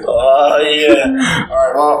 Yeah.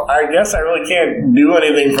 Alright, well, I guess I really can't do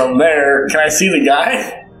anything from there. Can I see the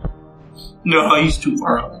guy? No, he's too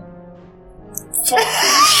far up.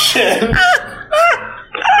 Shit. Alright,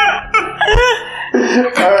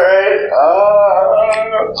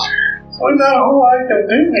 well, not a whole lot I can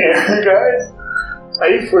do here, guys. I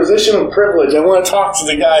need position of privilege. I want to talk to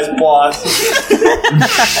the guy's boss.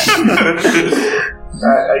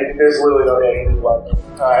 There's really no way I can do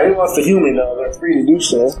that. He wants to heal me, though. They're free to do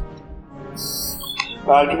so.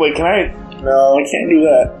 Wait, can I? No, I can't do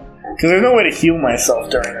that. Because there's no way to heal myself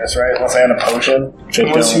during this, right? Unless I had a potion.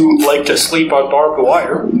 Unless you like to sleep on barbed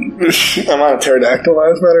wire. I'm on a pterodactyl,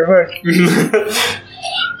 as a matter of fact.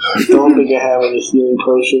 I don't think I have any healing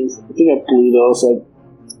potions. I think I blew those like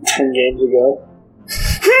 10 games ago.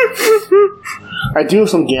 I do have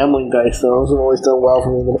some gambling dice, though. Those have always done well for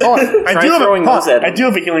me. Oh, I do have a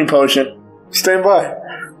healing potion. Stand by.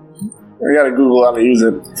 I gotta Google how to use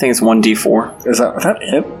it. I think it's 1d4. Is that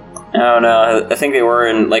it? I don't know. I think they were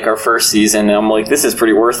in like our first season, and I'm like, this is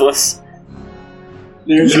pretty worthless.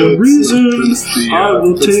 There's a reason I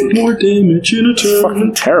will take more damage in a turn. It's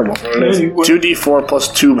fucking terrible. 2d4 plus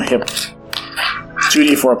 2 hit.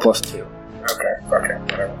 2d4 plus 2. Okay,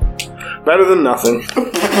 whatever. Better than nothing.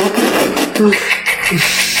 3,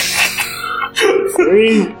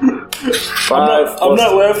 5. I'm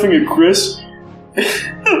not laughing at Chris.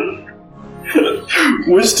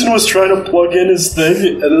 Winston was trying to plug in his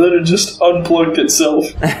thing, and then it just unplugged itself.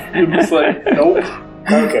 It was like, nope.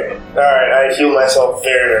 Okay. Alright, I heal myself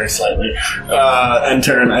very, very slightly. And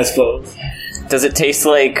turn, I suppose. Does it taste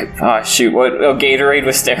like, Gatorade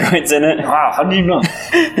with steroids in it? Wow, how do you know?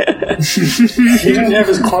 He didn't have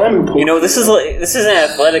his climbing pool. You know, this is an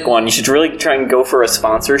athletic one. You should really try and go for a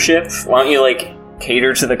sponsorship. Why don't you,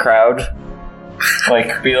 cater to the crowd?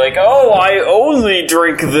 Be like, oh, I only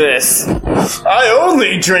drink this. I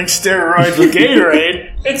only drink steroids with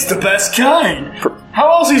Gatorade. It's the best kind. How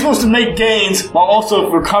else are you supposed to make gains while also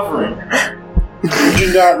recovering?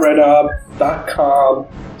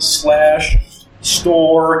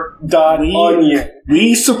 Region.redop.com/store.onion.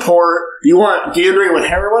 We support. You want Gatorade with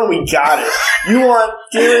heroin? We got it. You want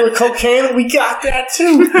Gatorade with cocaine? We got that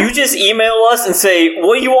too. You just email us and say,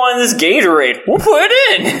 what do you want in this Gatorade? We'll put it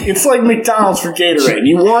in. It's like McDonald's for Gatorade.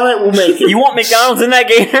 You want it, we'll make it. You want McDonald's in that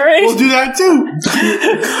Gatorade? We'll do that too.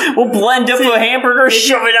 We'll blend up a hamburger,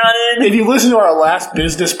 shove it on in. If you listen to our last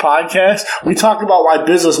business podcast, we talked about why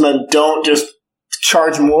businessmen don't just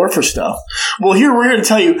charge more for stuff. Well, here we're going to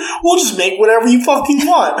tell you, we'll just make whatever you fucking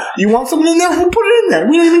want. You want something in there? We'll put it in there.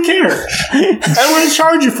 We don't even care. And we're going to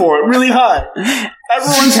charge you for it really high.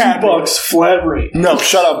 Everyone's happy. $60 flat rate. No,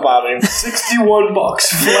 shut up, Bobby. $61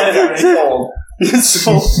 flat rate.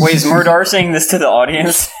 Wait, is Murdar saying this to the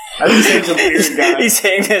audience? I think he's a weird guy. He's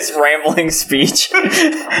saying this rambling speech.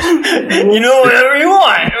 You know, whatever you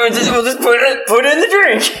want. We'll just put it in the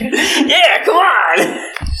drink. Yeah, come on.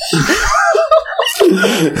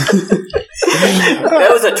 That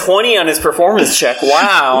was a 20 on his performance check.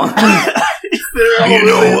 Wow. You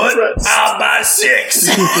know what? I'll buy 6.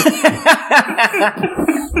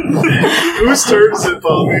 Whose turn is it,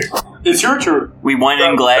 Bobby? It's your turn. We went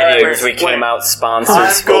in Gladiators. We came out sponsored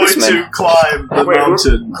I'm going spokesman. to climb the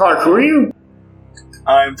mountain. Clark, who are you?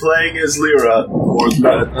 I'm playing as Lyra for the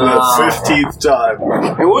 15th time.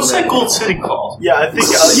 Hey, what's that gold city called? Yeah, I think.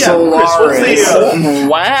 Chris, Solaris. what's the?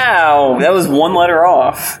 Wow, that was one letter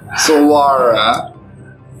off. Solara.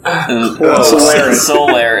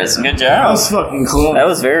 Solaris. Good That job. was fucking cool. That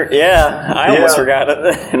was very. Yeah, I almost forgot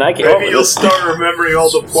it, and I came up Maybe with you'll it. start remembering all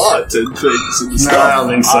the plot and things and stuff. I don't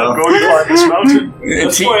think so. I'm going to climb this mountain.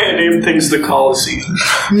 That's why I named things the Colosseum.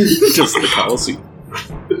 Just the Colosseum.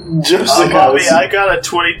 Just the Bobby, Colosseum. I got a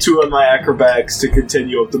 22 on my acrobatics to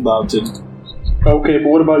continue up the mountain. Okay, but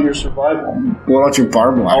what about your survival? What about your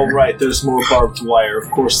barbed wire? Oh, right, there's more barbed wire. Of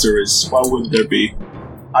course there is. Why wouldn't there be?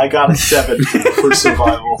 I got a 7 for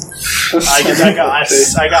survival. I got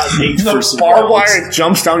an 8 for survival. Barbed wire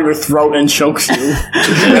jumps down your throat and chokes you.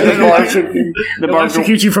 And then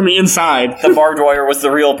electrocutes you from the inside. The barbed wire was the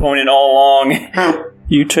real opponent all along.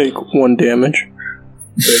 You take 1 damage.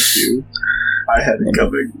 Thank you. I had it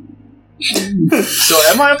coming. So,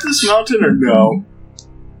 am I up this mountain or no?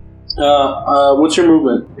 What's your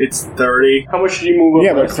movement? It's 30. How much did you move up?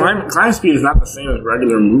 Yeah, but climb speed is not the same as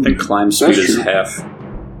regular I movement. think climb speed is half.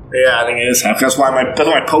 Yeah, I think it is half. That's what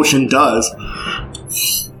my potion does.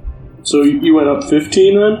 So you went up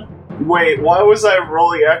 15 then? Wait, why was I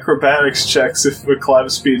rolling acrobatics checks if the climb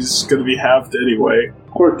speed is going to be halved anyway?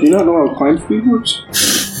 Court, do you not know how climb speed works?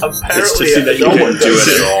 It's to Apparently, see that you no can one do does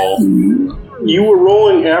it at all. You were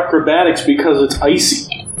rolling acrobatics because it's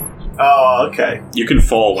icy. Oh, okay. You can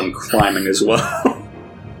fall when climbing as well.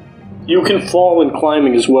 You can fall when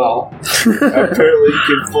climbing as well. Apparently, you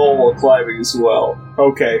can fall while climbing as well.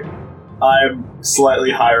 Okay. I'm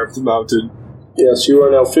slightly higher up the mountain. Yes, you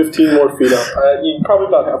are now 15 more feet up. You're probably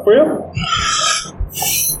about halfway up.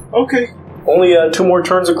 Okay. Only 2 more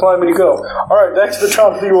turns of climbing to go. Alright, back to the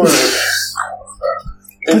top of the order.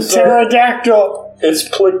 It's Pterodactyl! It's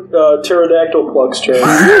Pterodactyl Plug's turn.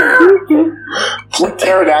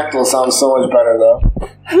 Pterodactyl sounds so much better, though.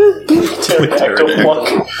 Pterodactyl Plug.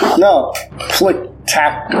 No.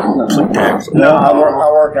 Plictactyl. No, I'll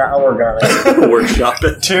work on it. Workshop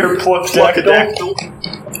it. Pluckadactyl.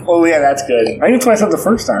 Oh, yeah, that's good. I didn't twice up the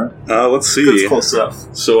first time. Let's see. That's close enough.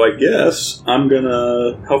 So I guess I'm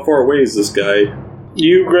gonna... How far away is this guy?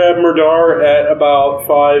 You grab Murdar at about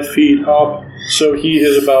 5 feet up, so he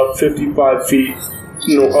is about 55 feet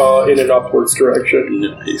in an upwards direction.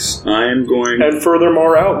 Nice. I'm going And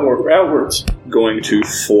furthermore, outwards. to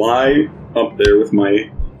fly up there with my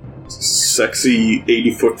sexy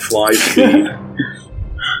 80-foot fly speed.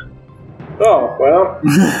 Oh, well.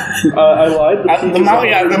 I lied. The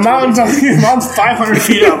mountain's 500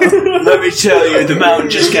 feet up. Let me tell you, the mountain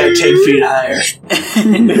just got 10 feet higher.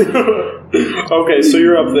 Okay, so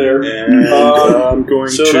you're up there. And I'm going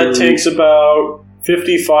So to... that takes about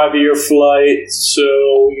 55 of your flight, so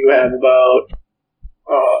you have about...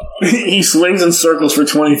 He swings in circles for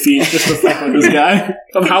 20 feet just to fuck with this guy.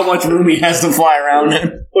 Of how much room he has to fly around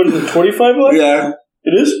in. What is it, 25 left? Yeah.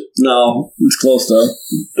 It is? No. It's close, though.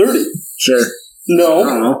 30. Sure. I No,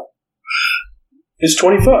 don't know. it's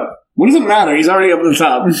 25. What does it matter? He's already up at the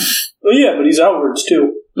top. Oh yeah, but he's outwards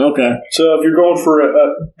too. Okay. So if you're going for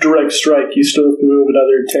a direct strike, you still have to move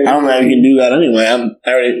another 10. I don't know if you can do that anyway.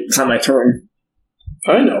 It's on my turn.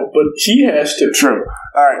 I know, but he has to. True.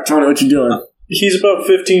 Alright, Tony, what you doing? He's about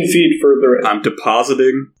 15 feet further in. I'm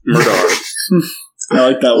depositing Murdar. I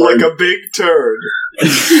like that Like word. a big turd.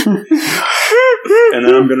 And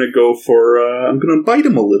then I'm gonna go for... I'm gonna bite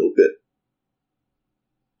him a little bit.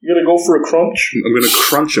 You're gonna go for a crunch? I'm gonna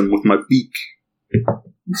crunch him with my beak.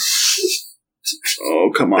 Oh,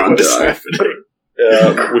 come on, What is die. happening?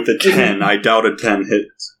 With a 10. I doubt a 10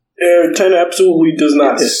 hits. 10 absolutely does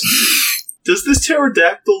not hit. Does this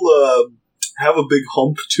pterodactyl have a big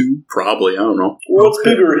hump too? Probably, I don't know. What's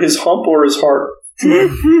bigger, his hump or his heart?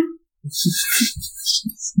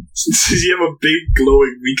 Does he have a big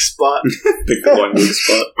glowing weak spot? Big glowing weak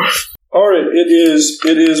spot. Alright, it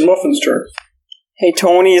is Muffin's turn. Hey,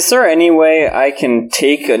 Tony, is there any way I can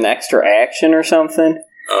take an extra action or something?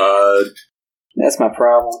 That's my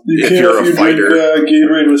problem. You If can't you're a you fighter. drink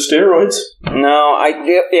Gatorade with steroids. No,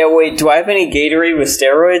 wait, do I have any Gatorade with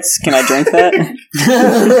steroids? Can I drink that?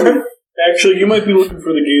 Actually, you might be looking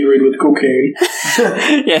for the Gatorade with cocaine.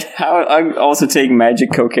 Yeah, I'm also taking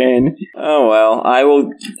magic cocaine. Oh well, I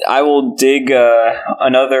will dig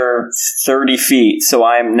another 30 feet, so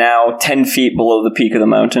I am now 10 feet below the peak of the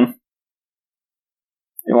mountain.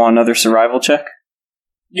 You want another survival check?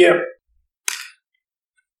 Yeah.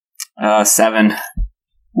 7.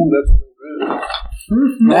 Ooh, that's no good.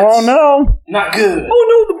 Oh no! Not good. Oh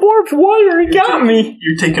no, the barbed wire, it got me!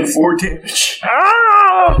 You're taking 4 damage.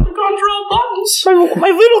 Ah! Control buttons. My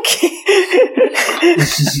little kid.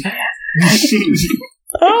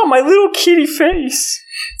 Oh, my little kitty face.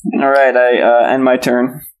 Alright, I end my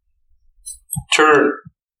turn. Turn.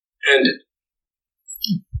 End.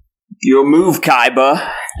 Your move,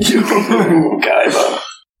 Kaiba. Kaiba.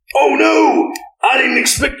 Oh no! I didn't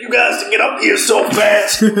expect you guys to get up here so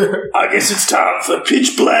fast. I guess it's time for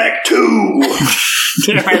Pitch Black 2.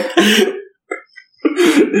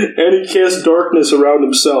 And he casts darkness around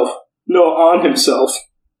himself. No, on himself.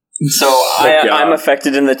 So I'm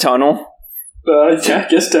affected in the tunnel. Yeah, I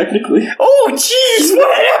guess technically. Oh, jeez,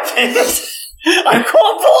 what happened? I'm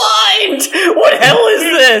going blind! What hell is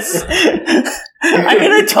this? I'm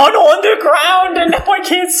in a tunnel underground and now I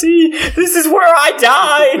can't see. This is where I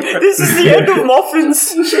died. This is the end of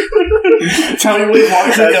Muffins. Tell me what he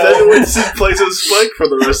wants to And know. then Winston plays as Spike for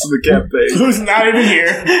the rest of the campaign. Who's not even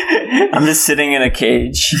here? I'm just sitting in a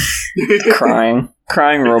cage, crying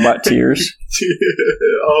robot tears.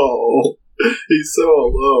 Oh, he's so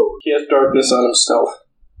alone. He has darkness on himself.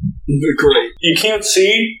 Great. You can't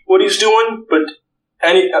see what he's doing, but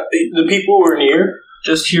the people who are near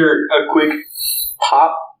just hear a quick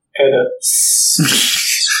pop and a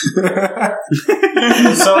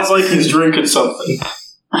It sounds like he's drinking something.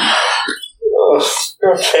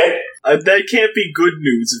 Okay. That can't be good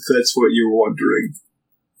news if that's what you're wondering.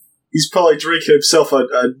 He's probably drinking himself a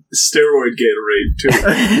steroid Gatorade, too.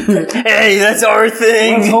 Hey, that's our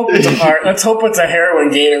thing! Let's hope it's a heroin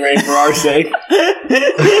Gatorade for our sake.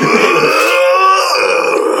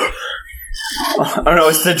 Oh no,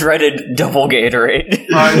 it's the dreaded double Gatorade.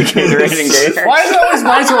 Gatorade and Gatorade. Why is it always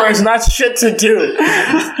my turn? It's not shit to do.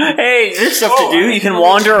 Hey, there's stuff to do. You can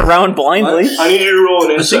wander around blindly. I need you to roll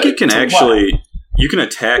an I insight. think it can actually... You can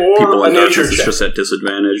attack Or people in a nature darkness, it's check. just at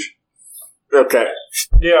disadvantage. Okay.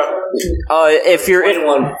 Yeah. If you're in,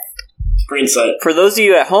 21. For insight. for those of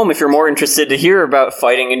you at home, if you're more interested to hear about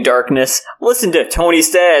fighting in darkness, listen to Tony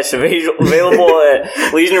Stash, available at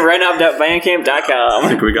legionofredknop.bandcamp.com. I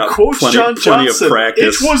think we got Quotes plenty John of Johnson.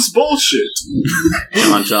 practice. It was bullshit.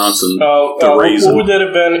 John Johnson. What would that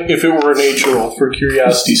have been if it were a nature roll, for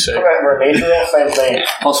curiosity's sake? Remember, nature roll, same thing.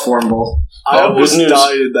 +4 in both. I almost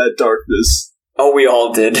died in that darkness. Oh, we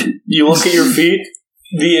all did. You look at your feet,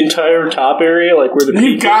 the entire top area, like where the You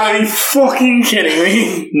peak gotta be fucking kidding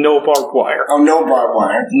me. no barbed wire. Oh, no barbed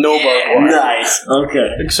wire. No barbed wire. Nice.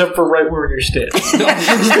 Okay. Except for right where you're standing.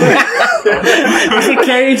 There's a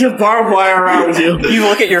cage of barbed wire around you. You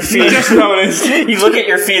look at your feet. Just noticed. You look at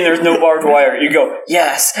your feet and there's no barbed wire. You go,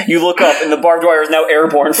 yes. You look up and the barbed wire is now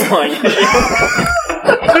airborne flying.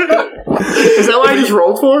 Is that what I just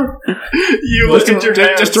rolled for? You look at your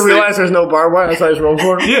hands. Just to realize there's no barbed wire, that's what I just rolled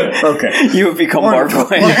for? Yeah. Okay. You have become barbed wire.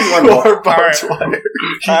 One more. Barbed wire.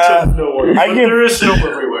 No worries. I But give- there is snow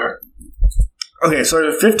everywhere. Okay, so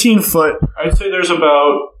there's 15 foot. I'd say there's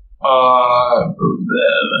about a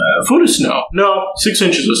foot of snow. No, 6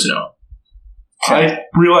 inches of snow. I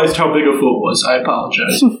realized how big a foot was. I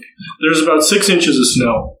apologize. There's about 6 inches of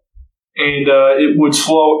snow, and it would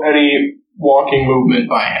slow any walking movement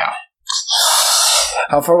by half.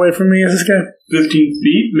 How far away from me is this guy? 15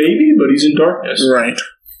 feet, maybe, but he's in darkness. Right.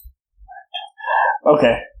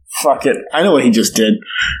 Okay. Fuck it. I know what he just did.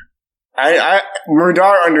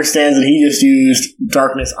 Murdar understands that he just used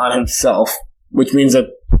darkness on himself, which means that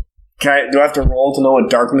do I have to roll to know what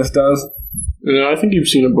darkness does? I think you've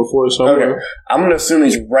seen it before somewhere. Okay. I'm going to assume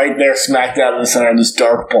he's right there, smack dab in the center of this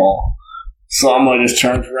dark ball. So I'm going to just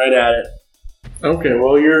charge right at it. Okay,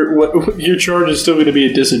 well, your charge is still going to be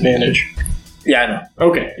at disadvantage. Yeah, I know.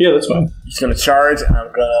 Okay, yeah, that's fine. He's going to charge, and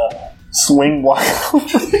I'm going to swing wild. Wait,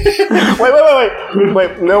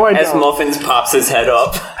 no, I As don't. Muffins pops his head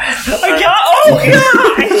up. I got. Oh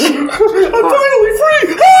god! I'm finally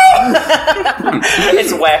free.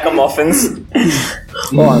 It's whack-a-muffins.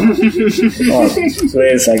 Hold on.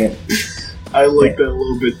 Wait a second. I like that a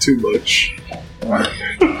little bit too much.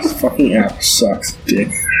 This fucking app sucks, dick.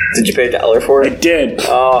 Did you pay $1 for I it? did.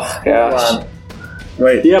 Oh gosh. Hold on.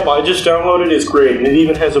 Wait. Yep, I just downloaded. It's great, and it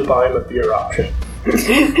even has a buy 'em a beer option.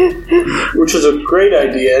 Which is a great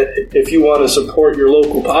idea if you want to support your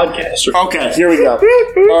local podcaster. Okay, here we go.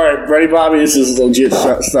 Alright, ready, Bobby? This is legit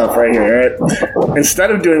stuff right here, alright?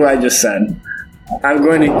 Instead of doing what I just said, I'm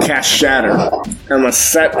going to cast Shatter. I'm going to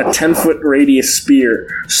set a 10-foot radius sphere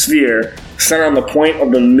set on the point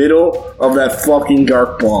of the middle of that fucking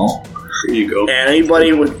dark ball. Here you go. And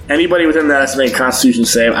anybody within that has to make a Constitution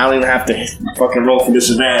save. I don't even have to fucking roll for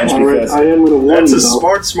disadvantage. Because I am with a 1. That's a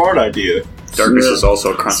smart idea. Darkness is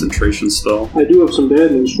also a concentration spell. I do have some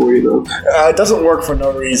bad news for you, though. it doesn't work for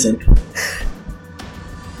no reason.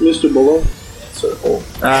 Mr. Below. Circle.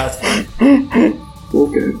 That's fine.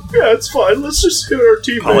 Okay. Yeah, it's fine. Let's just hit our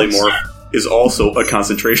teammates. Polymorph is also a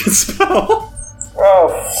concentration spell. Oh,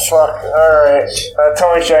 fuck. Alright.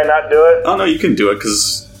 Tell me, should I not do it? Oh, no, you can do it,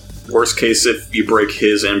 because worst case, if you break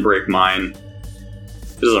his and break mine,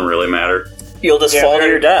 it doesn't really matter. You'll just fall to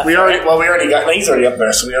your death. We already got... He's already up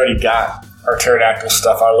there, so we already got our pterodactyl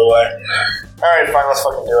stuff out of the way. Alright, fine, let's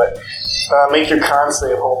fucking do it. Make your con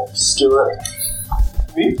save, home. Just do it.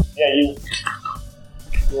 Me? Yeah, you.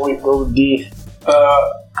 Roll D.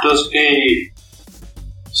 Does a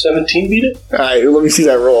 17 beat it? Alright, let me see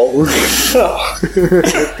that roll. I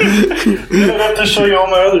have to show you all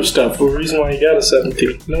my other stuff for the reason why you got a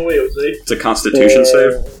 17. No way, Jose. It's a Constitution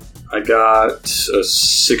save. I got a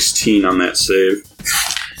 16 on that save.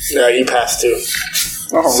 Yeah, you passed too.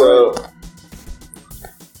 So,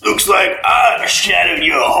 looks like I shattered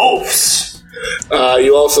your hopes.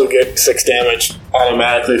 You also get 6 damage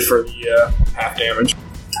automatically for the half damage.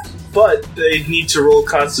 But they need to roll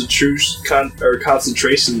concentration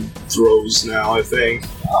throws now, I think.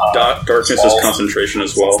 Darkness is concentration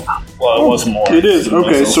as well. Well, it was more. It is.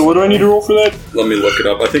 Okay, so what do I need to roll for that? Let me look it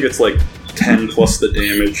up. I think it's like 10 plus the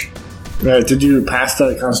damage. Did you pass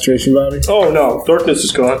that concentration, Bobby? Oh, no. Darkness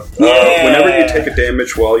is gone. Whenever you take a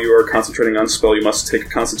damage while you are concentrating on a spell, you must take a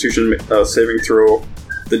Constitution saving throw.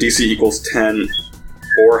 The DC equals 10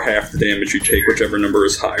 or half the damage you take, whichever number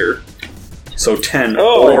is higher. So 10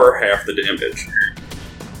 or half the damage,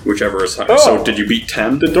 whichever is higher. Oh. So did you beat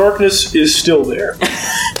 10? The darkness is still there. Let's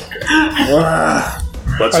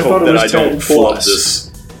I hope thought it that was I 10 don't flub plus.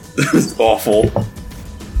 this. This is awful.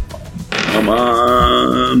 Come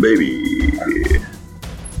on, baby.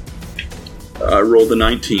 I rolled a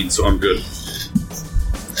 19, so I'm good.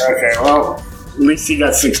 Okay, well, at least he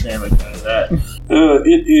got 6 damage out of that.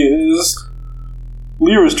 It is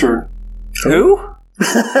Lyra's turn. Who?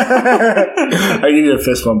 I needed a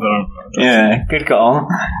fist bump, but I'm... Yeah, good call.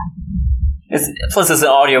 Plus, it's an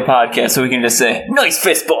audio podcast, so we can just say, nice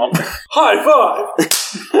fist bump. High five!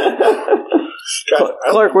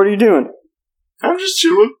 Clark, what are you doing? I'm just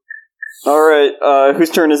chilling. Alright, whose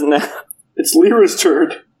turn is it now? It's Lyra's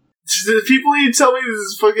turn. The people need to tell me this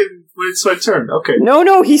is fucking when it's my turn. Okay.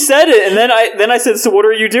 No, he said it, and then I said, so what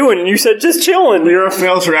are you doing? And you said, just chilling. Lyra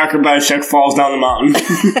fails her acrobatics check, falls down the mountain.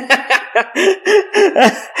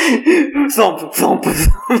 Thump, thump,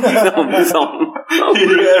 thump, thump.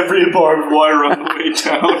 Hitting every barbed wire on the way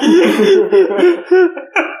down.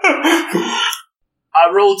 I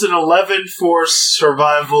rolled an 11 for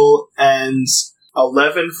survival and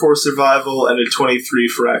 11 for survival and a 23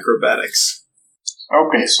 for acrobatics.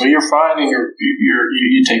 Okay, so you're fine and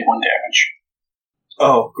you take 1 damage.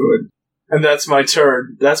 Oh, good. And that's my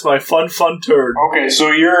turn. That's my fun turn. Okay, so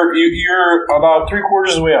you're about 3/4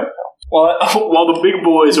 of the way up now. While the big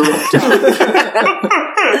boys are up down.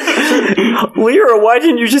 Lyra, why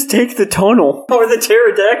didn't you just take the tunnel? Or the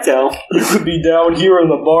pterodactyl? You could be down here in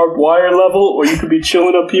the barbed wire level, or you could be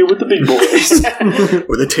chilling up here with the big boys.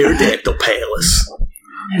 Or the pterodactyl palace.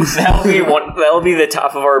 That'll be the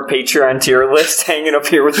top of our Patreon tier list, hanging up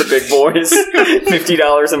here with the big boys.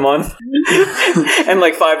 $50 a month. And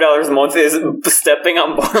like $5 a month is stepping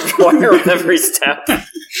on barbed wire with every step.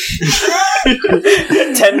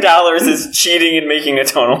 $10 is cheating and making a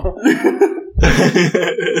tunnel.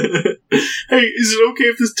 Hey, is it okay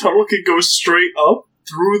if this tunnel can go straight up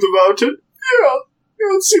through the mountain? Yeah.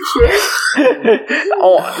 That's great.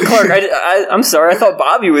 Oh, Clark, I'm sorry. I thought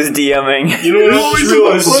Bobby was DMing. You know what? I just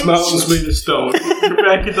realized this mountain's made of stone. You're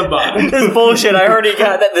back at the bottom. This is bullshit. I already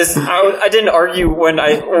got that. I didn't argue when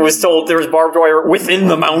I was told there was barbed wire within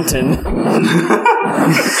the mountain.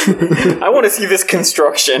 I want to see this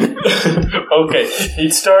construction. Okay,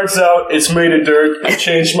 it starts out, it's made of dirt. I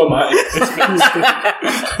changed my mind.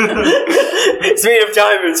 It's made of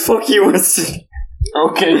diamonds. Fuck you.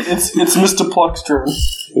 Okay, it's Mr. Pluck's turn.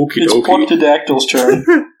 Okie It's dokie. Pluckadactyl's turn.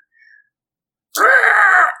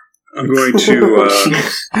 I'm going to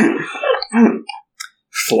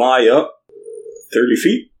fly up 30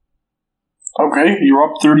 feet, Okay, you're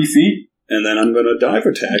up 30 feet. and then I'm going to dive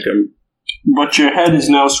attack him. But your head is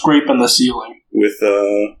now scraping the ceiling. With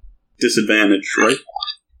disadvantage, right?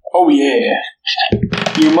 Oh yeah.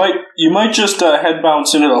 You might just head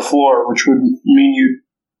bounce into the floor, which would mean you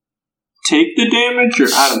take the damage, or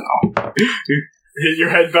I don't know. Your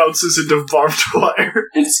head bounces into barbed wire.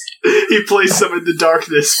 He placed some in the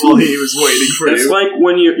darkness while he was waiting for you. It's like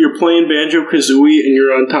when you're playing Banjo-Kazooie and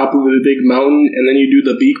you're on top of a big mountain, and then you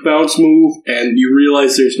do the beak bounce move, and you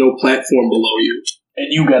realize there's no platform below you, and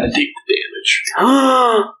you gotta take the damage.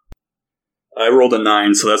 I rolled a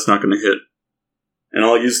 9, so that's not going to hit. And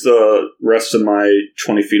I'll use the rest of my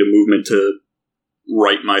 20 feet of movement to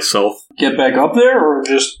right myself. Get back up there, or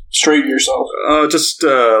just straighten yourself? Just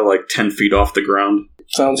like 10 feet off the ground.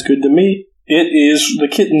 Sounds good to me. It is the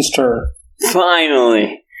kitten's turn.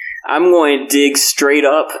 Finally. I'm going to dig straight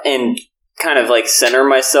up and kind of like center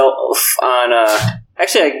myself on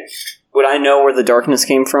Actually, would I know where the darkness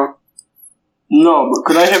came from? No, but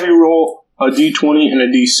could I have you roll a d20 and a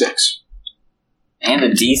d6? And a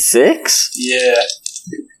d6? Yeah.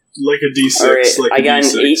 Like a d6. All right, like I got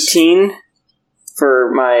D6. an 18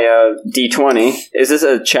 for my d20. Is this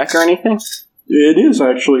a check or anything? It is,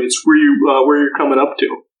 actually. It's where you're coming up to.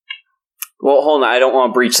 Well, hold on. I don't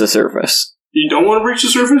want to breach the surface. You don't want to breach the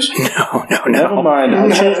surface? No. Never mind.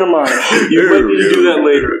 I'll change my mind. You might need to do that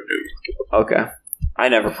later. Okay. I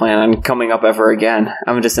never plan on coming up ever again.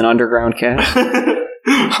 I'm just an underground cat.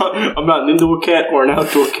 I'm not an indoor cat or an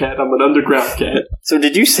outdoor cat. I'm an underground cat. So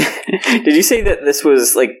did you say that this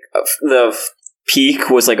was like the peak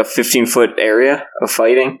was like a 15-foot area of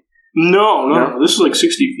fighting? No. This is like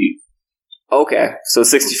 60 feet. Okay, so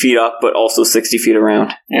 60 feet up, but also 60 feet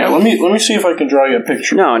around. Yeah, let me see if I can draw you a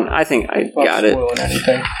picture. No, I think I got it.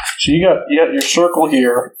 Anything. So you got your circle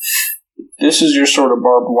here. This is your sort of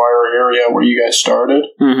barbed wire area where you guys started.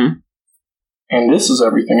 Mm-hmm. And this is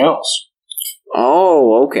everything else.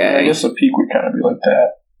 Oh, okay. I guess the peak would kind of be like that.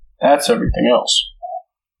 That's everything else.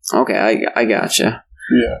 Okay, I gotcha.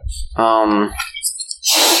 Yeah.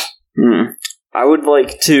 I would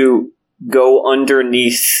like to go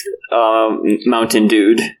underneath Mountain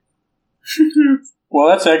Dude. Well,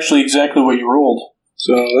 that's actually exactly what you rolled.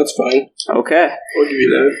 So that's fine. Okay. I'll give you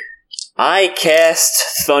that. I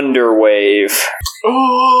cast Thunder Wave.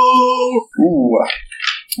 Oh! Ooh.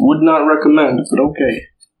 Would not recommend, but okay.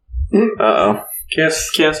 Uh-oh.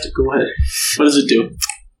 Cast it, go ahead. What does it do?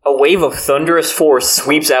 A wave of thunderous force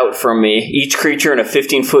sweeps out from me. Each creature in a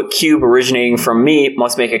 15-foot cube originating from me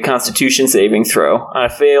must make a Constitution saving throw. On a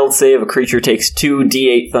failed save, a creature takes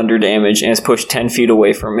 2d8 thunder damage and is pushed 10 feet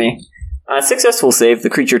away from me. On a successful save, the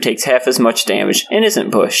creature takes half as much damage and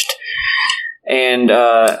isn't pushed. And,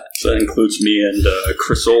 So that includes me and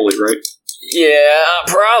Chrysoli, right? yeah,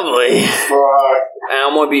 probably. And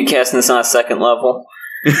I'm going to be casting this on a second level.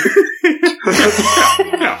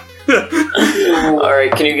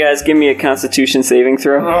 Alright, can you guys give me a Constitution saving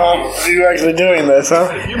throw? Are you actually doing this,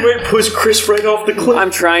 huh? You might push Chris right off the cliff.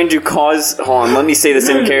 I'm trying to cause... Hold on, let me say this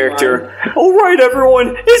in character. Alright,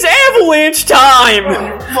 everyone, it's avalanche time!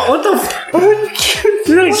 What the fuck?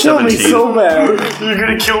 You're gonna kill me 17. so bad. You're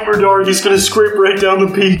gonna kill Murdar. He's gonna scrape right down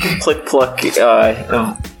the peak. Click pluck,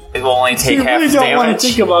 it will only take You half really don't want to damage.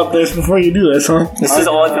 think about this before you do this, huh? This is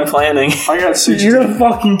all I've been planning. I got 60. You're gonna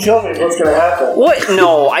fucking kill me. What's gonna happen? What?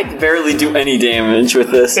 No, I barely do any damage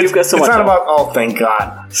with this. You've got so It's much. not about. Oh, thank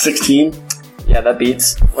God. 16. Yeah, that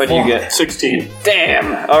beats. What do you get? 16.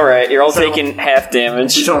 Damn. Alright, you're all taking half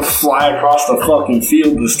damage. You're gonna fly across the fucking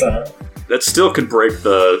field this time. That still could break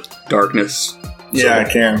the darkness. Yeah, I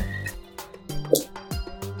can.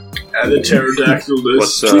 And the pterodactyl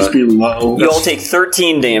What's, Please be low. You all take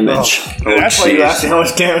 13 damage. That's why you asked me how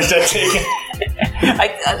much damage I've taken.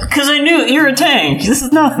 Because I knew you're a tank. This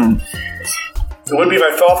is nothing. It would be if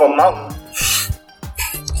I fell off a mountain.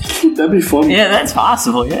 That'd be funny. Yeah, that's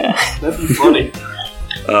possible, yeah. That'd be funny.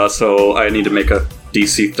 So I need to make a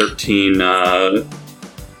DC 13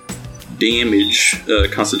 damage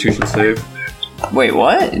Constitution save. Wait,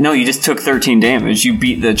 what? No, you just took 13 damage. You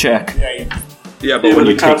beat the check. Yeah, but Yeah, when but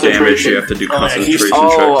you the take damage, concentration. you have to do yeah, concentration he's- checks.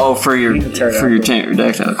 Oh, for your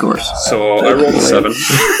pterodactyl, of course. So I rolled a 7.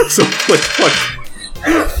 So like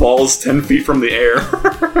falls 10 feet from the air.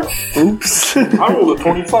 Oops. I rolled a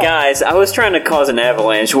 25. Guys, I was trying to cause an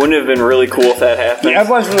avalanche. Wouldn't it have been really cool if that happened? The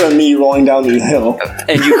avalanche would have me rolling down the hill.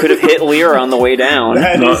 And you could have hit Lyra on the way down.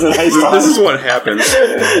 That is a nice This is what happens.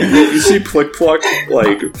 You see Plick Pluck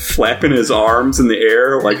like flapping his arms in the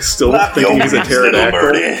air, like still thinking he's a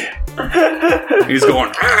pterodactyl. He's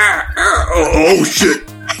going, oh shit.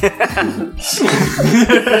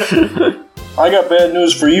 I got bad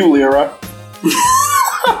news for you, Lyra.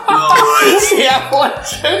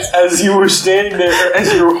 As you were standing there,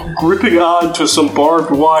 as you're gripping on to some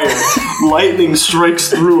barbed wire, lightning strikes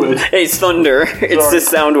through it. Hey, it's thunder. It's Sorry. just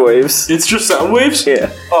sound waves. It's just sound waves?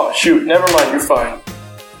 Yeah. Oh, shoot. Never mind. You're fine.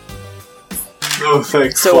 Oh,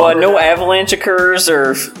 thanks. So, no avalanche occurs,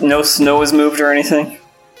 or no snow is moved, or anything?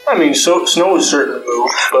 I mean, snow is certainly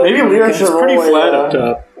moved. But Maybe we it's should pretty roll flat a, up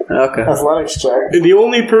top. Okay. Athletics check. The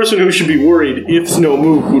only person who should be worried if snow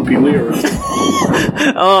moved would be Lyra.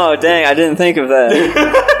 Oh, dang, I didn't think of that.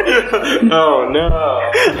 Oh, no.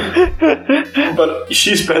 But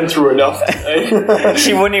she's been through enough.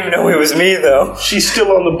 She wouldn't even know it was me, though. She's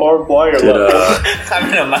still on the barbed wire level.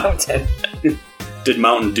 I'm in a mountain. Did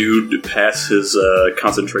Mountain Dude pass his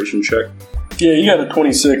concentration check? Yeah, you got a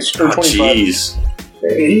 26 or 25. Jeez.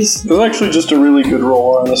 It was actually just a really good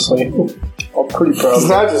roll, honestly. I'm pretty proud It's of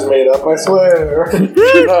not just made up, I swear.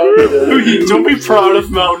 it. Don't be proud of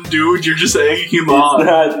Mountain Dude. You're just egging him on.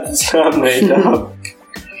 It's not made up.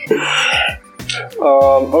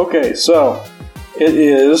 Okay, so it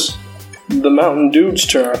is the Mountain Dude's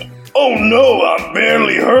turn. Oh no, I'm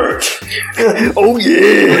barely hurt. Oh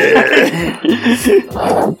yeah!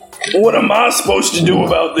 What am I supposed to do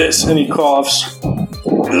about this? And he coughs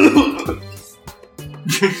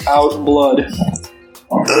out blood.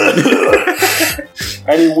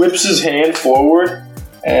 And he whips his hand forward,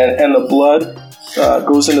 and the blood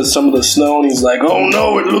goes into some of the snow, and he's like, Oh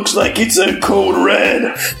no, it looks like it's a code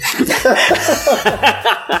red.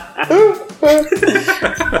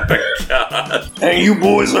 And you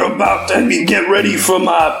boys are about to get ready for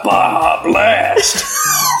my Baja Blast.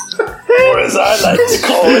 Or as I like to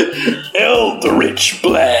call it, Eldritch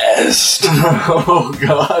Blast. Oh,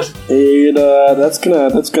 God. and that's gonna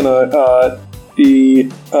be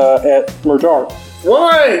at Murdar.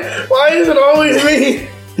 Why? Why is it always me?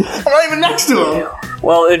 I'm not even next to him.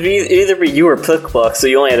 Well, it'd either be you or Plickbuck, so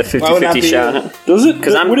you only had a 50-50 shot. Does it?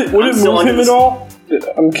 'Cause would it I'm still move under him this- at all?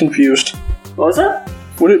 I'm confused. What was that?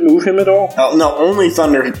 Would it move him at all? Oh, no, only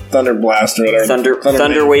Thunder Blast or whatever.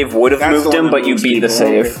 Thunder Wave would have That's moved the one him, that but you moves beat the people.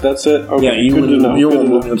 save. That's it? Okay, Yeah, you good to know. won't Good to move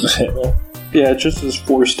know. him with hit roll. Yeah, it just is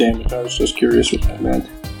force damage. I was just curious what that meant.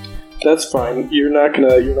 That's fine. You're not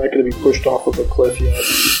gonna be pushed off of a cliff yet.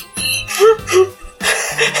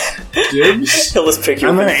 Dibs? He'll just pick you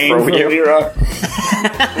I'm up gonna and aim throw for you. Lyra.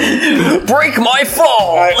 Break my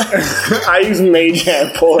fall! I use Mage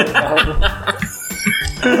Hand, pull it down.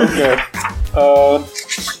 Okay.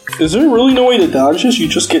 Is there really no way to dodge this? You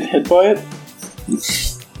just get hit by it?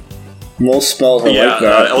 Most spells are Yeah, like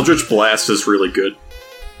that. Eldritch Blast is really good.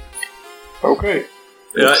 Okay.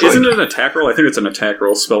 Isn't it an attack roll? I think it's an attack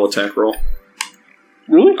roll, spell attack roll.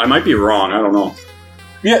 Really? I might be wrong, I don't know.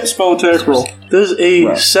 Yeah, spell attack roll. Does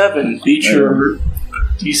a 7 beat your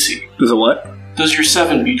DC? Does it what? Does your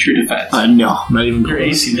 7 beat your defense? No, not even Your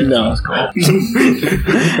AC there. No.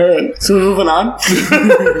 Alright, so we're moving on?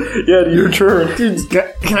 Yeah, to your turn. Dude,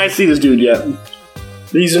 can I see this dude yet?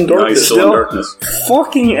 He's in No, darkness he's still in darkness.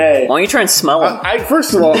 Fucking A. Why don't you try and smell him?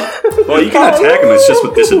 First of all, Well, you can attack him, it's just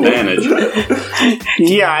with disadvantage.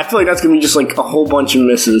 yeah, I feel like that's gonna be just like a whole bunch of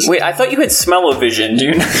misses. Wait, I thought you had smell-o-vision,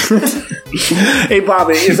 dude. Hey,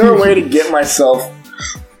 Bobby, is there a way to get myself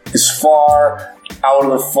as far out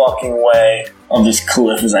of the fucking way of this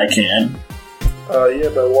cliff as I can? Yeah,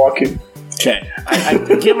 by walking. Okay, I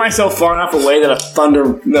get myself far enough away that a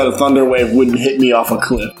thunder wave wouldn't hit me off a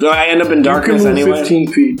cliff. Do I end up in darkness You can move anyway?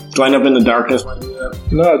 15 feet. Do I end up in the darkness when I do that?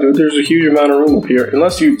 No, dude, there's a huge amount of room up here.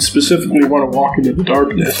 Unless you specifically want to walk into the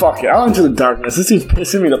darkness. Fuck it, I'll into the darkness. This dude's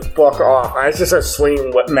pissing me the fuck off. I just start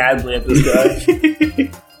swinging madly at this guy.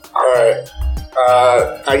 Alright.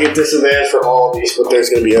 I get disadvantage for all of these, but there's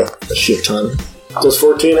gonna be a shit ton. Does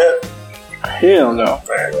 14 hit? Hell no.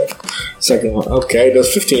 Second one. Okay,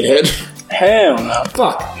 does 15 hit? Hell no.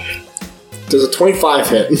 Fuck. Does a 25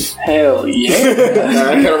 hit? Hell yeah.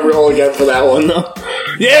 I gotta roll again for that one, though.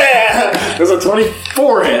 Yeah! Does a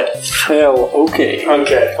 24 hit? Hell okay.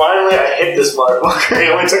 Okay, finally I hit this motherfucker. I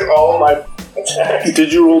only took all my attacks.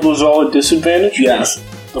 Did you roll those all at disadvantage? Yes.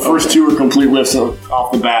 The first two were complete whiffs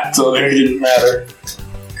off the bat, so they didn't matter.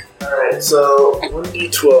 Alright, so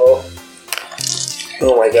 1d12.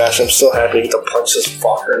 Oh my gosh, I'm so happy to punch this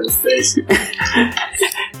fucker in the face.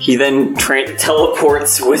 He then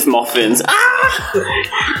teleports with muffins.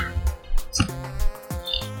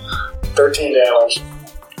 13 damage.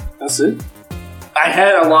 That's it? I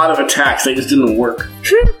had a lot of attacks, they just didn't work.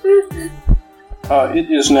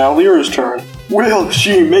 It is now Lyra's turn. Will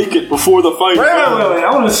she make it before the fight? Wait,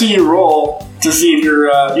 I want to see you roll to see if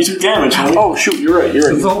you took damage. Honey. Oh, shoot, you're right.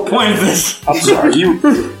 That's the whole point of this. I'm sorry, you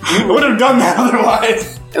I would have done that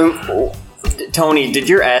otherwise. Tony, did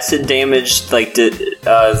your acid damage, like, did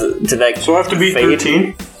that... So I have to beat fade?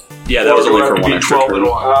 13? Yeah, that was only for Or one be extra 12 turn. and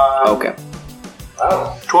 1. Okay.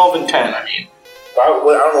 12 and 10, I mean. I don't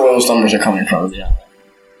know where those numbers are coming from. Yeah.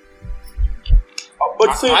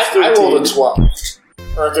 Let's say it's I 13. rolled a 12.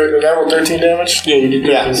 Or did I roll 13 damage? Yeah, you did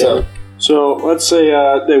 13. Yeah, So let's say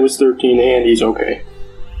it was 13 and he's okay.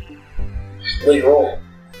 What did you roll?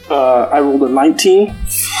 I rolled a 19.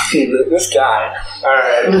 This guy.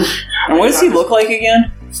 Alright. And what does he look like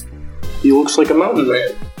again? He looks like a mountain man.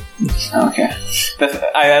 Okay.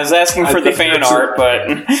 I was asking for the fan art, but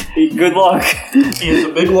good luck. He has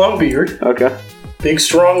a big long beard, Okay. big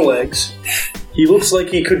strong legs. He looks like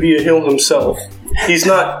he could be a hill himself. He's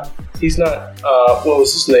not, what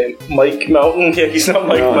was his name? Mike Mountain? Yeah, he's not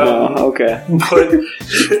Mike Mountain. Okay. But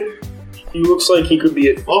he looks like he could be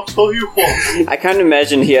a... I'll tell you what. I kind of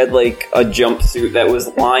imagined he had, like, a jumpsuit that was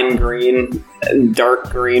lime green and dark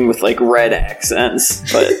green with, like, red accents.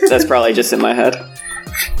 But that's probably just in my head.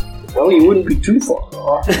 Well, you wouldn't be too far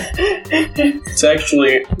off. It's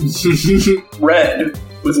actually red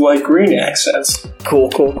with light green accents. Cool.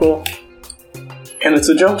 And it's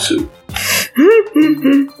a jumpsuit.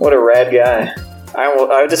 What a rad guy.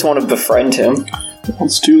 I just want to befriend him.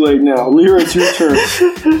 It's too late now. Lyra, it's your turn.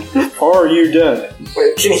 Or are you dead?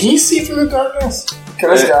 Wait, can he see through the darkness?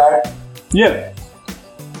 Can this guy? Yeah,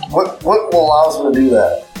 What allows him to do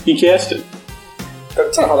that? he cast it.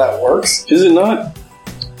 That's not how that works. Is it not?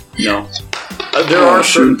 No. There are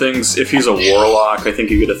certain things, if he's a warlock, I think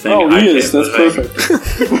you get a thing. Oh, I he is. can't That's think.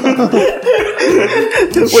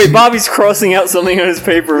 perfect. Wait, Bobby's crossing out something on his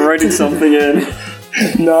paper and writing something in.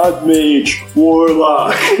 Not mage.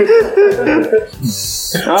 Warlock. He's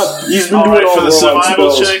been doing Alright, all for the warlock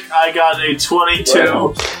survival spells. check, I got a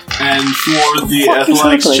 22. And for the Fuck is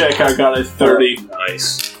athletics happening? check, I got a 30.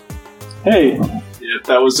 Nice. Hey, Yeah,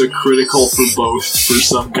 that was a critical for both for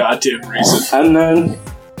some goddamn reason. and then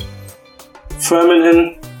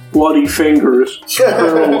feminine bloody fingers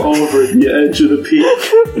curl over the edge of the peak.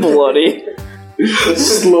 Bloody.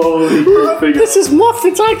 Slowly creeping This is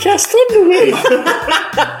muffins I cast into me.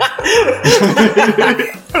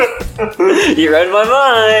 You read my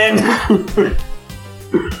mind.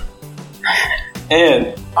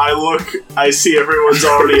 And I see everyone's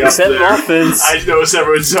already up Except there. muffins. I notice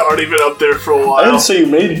everyone's already been up there for a I while. didn't say you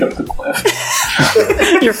made it up the cliff.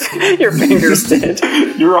 Your fingers did.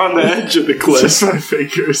 You're on the edge of the cliff. Just my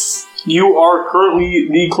fingers. You are currently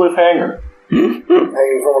the cliffhanger. Hanging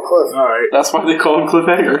from a cliff. Alright. That's why they call him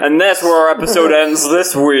cliffhanger. And that's where our episode ends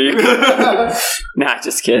this week. Nah,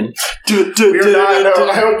 just kidding. We're not,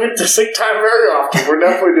 I don't get to sick time very often. We're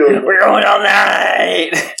definitely doing it. We're going all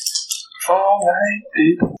night. All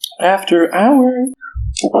right. After hours.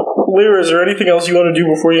 Lyra, is there anything else you want to do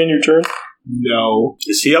before you end your turn? No.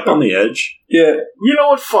 Is he up on the edge? Yeah. You know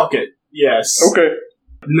what? Fuck it. Yes. Okay.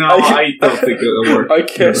 No, I don't think it'll work. I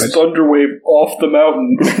cast Thunderwave off the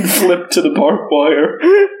mountain and flip to the barbed wire.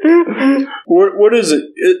 What is it?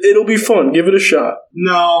 It'll be fun. Give it a shot.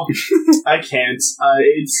 No, I can't.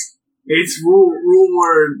 It's rule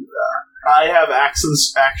word. I have action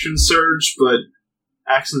surge, but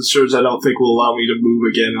action surge I don't think will allow me to move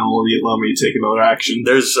again. It'll only allow me to take another action.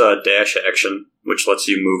 There's dash action, which lets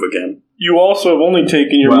you move again. You also have only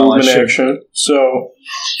taken your Well, I movement should- action, so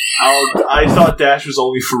I thought dash was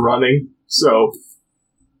only for running, so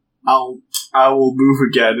I will move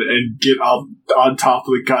again and get up on top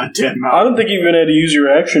of the goddamn I mountain. don't think you're going to have to use your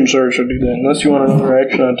action surge to do that, unless you want another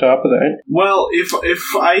action on top of that. Well, if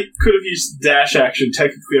I could have used dash action,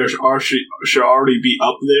 technically I should already be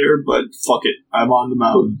up there, but fuck it, I'm on the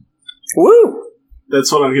mountain. Woo!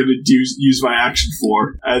 That's what I'm going to use my action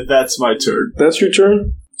for, and that's my turn. That's your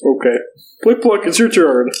turn? Okay. Plick Pluck, it's your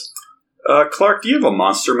turn. Clark, do you have a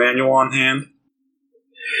monster manual on hand?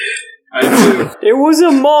 I do. It was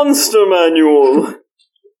a monster manual.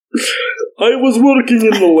 I was working in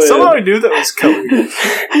the lab. Somehow I knew that was coming.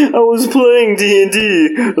 I was playing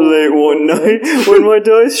D&D late one night when my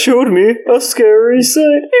dice showed me a scary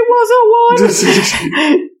sight. It was a one.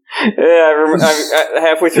 Yeah,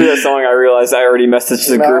 halfway through that song, I realized I already messaged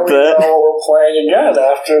the Now group we that. know we're playing again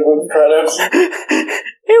after the credits.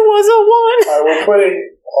 It was a one. We're putting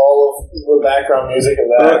all of the background music of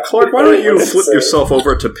that. Clark, why don't you flip yourself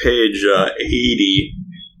over to page 80?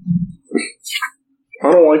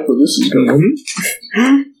 I don't like where this is going.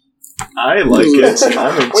 I like it. I'm Well, into you're it.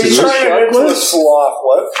 trying to into a sloth.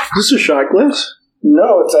 What? Is this a shot glass?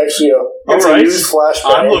 No, it's actually a Alright. used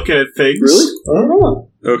flashbang. I'm looking at things. Really? Mhm.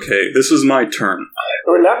 Okay, this is my turn. It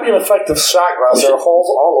would not be an effective shot glass. There are holes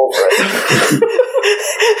all over it.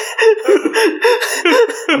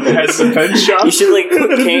 has the pen shop. You should like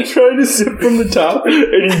put And you're trying to sip from the top,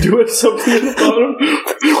 and you do it something at the bottom.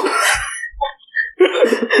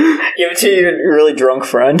 give it to your really drunk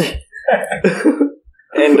friend.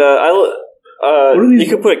 And you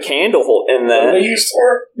could put a candle in What are they that. used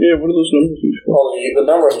for? Yeah, what are those numbers used for? Well, the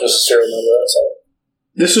number's just a serial number, that's all.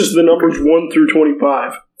 This is the numbers 1 through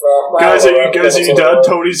 25. Guys, are you done?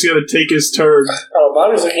 Tony's gonna take his turn. Oh,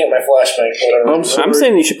 Bobby's looking at my flashbang. Whatever. I'm sorry. I'm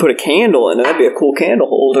saying you should put a candle in it. That'd be a cool candle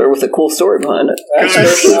holder with a cool story behind it. Actually,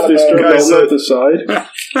 Guys, that's not a They bad start idea. Guys, melting at the side.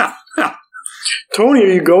 Tony, are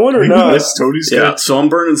you going or not? Yes, Tony's Yeah, good. so I'm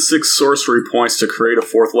burning 6 sorcery points to create a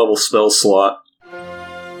 4th level spell slot.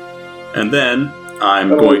 And then I'm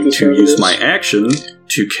don't like going this to one, use this. my action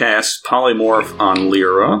to cast Polymorph on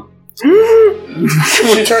Lyra. She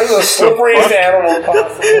turns into the slipperiest animal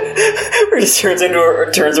possible. Or just turns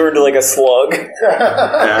her into like a slug.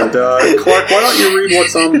 And, Clark, why don't you read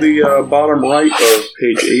what's on the bottom right of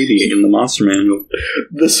page 80 in the Monster Manual?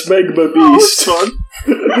 The Smegma Beast.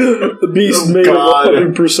 The beast made God.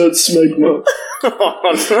 of 100% smegma.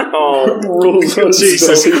 Oh no. Rolls on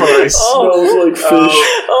Jesus stomach. Christ. Smells like fish.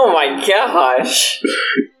 Oh my gosh.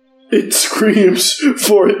 It screams,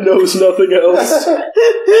 for it knows nothing else.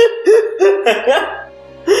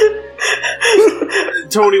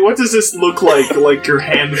 Tony, what does this look like? Like your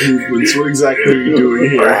hand movements? What exactly are you doing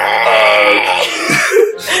here?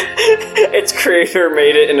 Its creator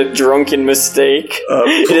made it in a drunken mistake.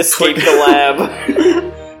 It escaped the lab.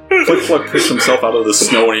 Flick picks himself out of the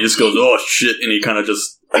snow and he just goes, oh shit, and he kind of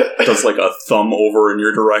just does like a thumb over in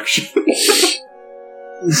your direction.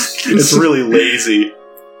 It's really lazy.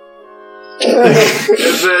 And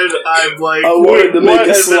then I'm like, I wanted to make a and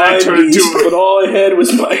then I slime turn beast, into but all I had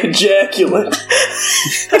was my ejaculate.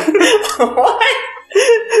 What?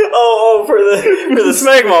 Oh, for the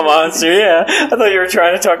smegma monster, yeah. I thought you were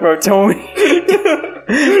trying to talk about Tony. It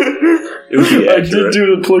would be I did accurate.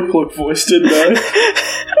 do the Plick Pluck voice, didn't I?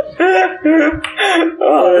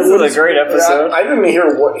 Oh, this is a great episode. I didn't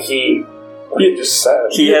hear what he just said.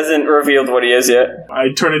 He hasn't revealed what he is yet. I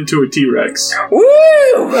turn into a T-Rex. Woo!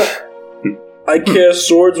 I cast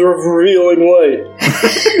Swords of Revealing Light.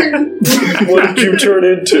 What did you turn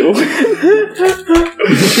into?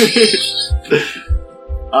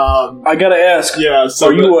 I gotta ask, Yeah, so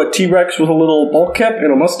are you a T-Rex with a little ball cap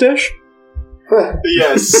and a mustache?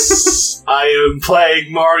 yes, I am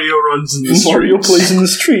playing Mario Runs in the Streets. Mario plays in the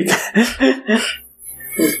street.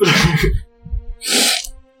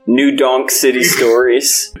 New Donk City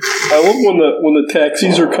stories. I love when the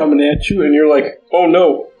taxis are coming at you and you're like, oh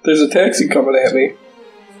no, there's a taxi coming at me.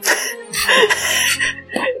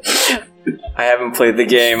 I haven't played the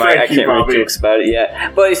game. I Thank you, can't make Bobby. jokes about it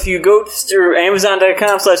yet. But if you go through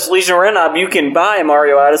Amazon.com/LegionRenob, you can buy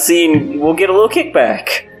Mario Odyssey and we'll get a little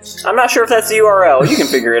kickback. I'm not sure if that's the URL. You can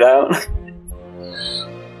figure it out.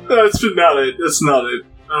 That's not it. That's not it.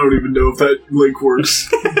 I don't even know if that link works.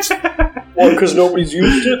 Well, because nobody's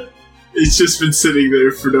used it? It's just been sitting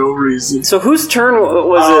there for no reason. So whose turn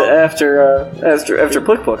was it after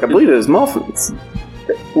Plick Pluck? I believe it was Muffins.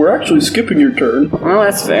 We're actually skipping your turn. Well,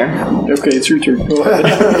 that's fair. Okay, it's your turn. Go ahead.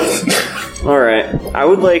 Alright. I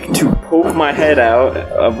would like to poke my head out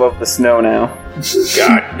above the snow now.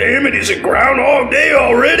 God damn it, is it Groundhog Day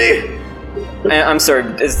already? I'm sorry,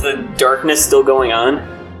 is the darkness still going on?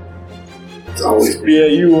 Yeah,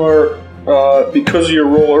 you are, because of your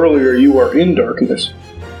roll earlier, you are in darkness.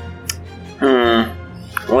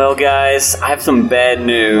 Well, guys, I have some bad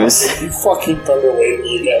news. You fucking thunderwave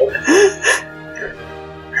me again.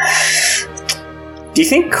 Do you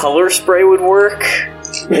think color spray would work?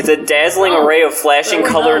 It's a dazzling array of flashing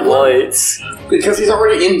colored lights. Because he's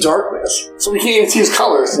already in darkness. So we can't even see his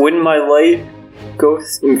colors. Wouldn't my light go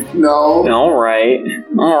through? No. Alright.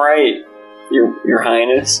 Your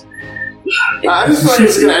Highness. I just thought he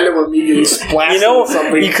was going to end up with me getting splashed You know, with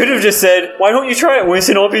something. you could have just said, why don't you try it,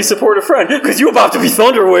 Winston? I'll be a supportive friend. Because you're about to be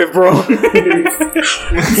Thunderwave, bro.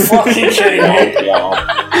 fucking kidding me.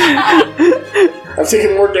 I'm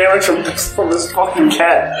taking more damage from this fucking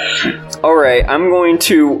cat. Alright, I'm going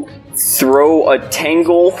to throw a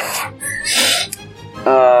Tanglefoot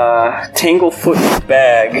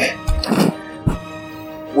bag,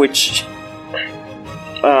 which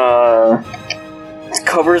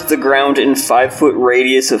covers the ground in 5-foot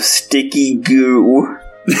radius of sticky goo.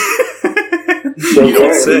 You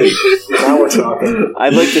don't say. Now we're talking.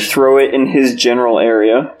 I'd like to throw it in his general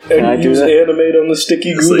area. Can I And do use that? animate on the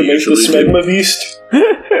sticky As goo they to make the usually do. smegma beast.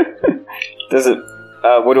 Does it?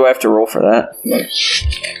 What do I have to roll for that?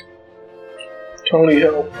 Tony,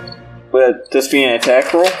 help. Would that just be an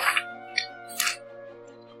attack roll?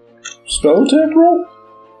 Spell attack roll?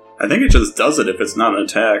 I think it just does it if it's not an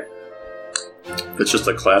attack. It's just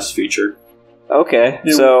a class feature. Okay,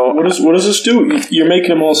 Yeah, so what does this do? You're making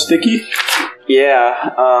them all sticky?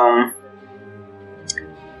 yeah,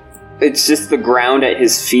 it's just the ground at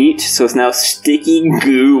his feet, so it's now sticky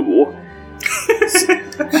goo.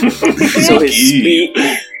 So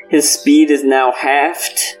his speed is now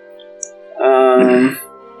halved. You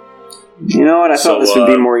know what? I thought this would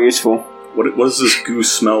be more useful. What does this goo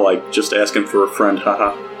smell like? Just asking for a friend,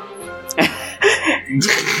 haha.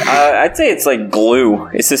 I'd say it's like glue.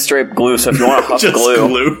 It's just straight glue, so if you want to huff just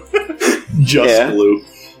glue. Just glue.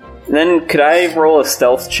 Then could I roll a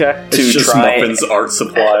stealth check to it's just try... Muffin's art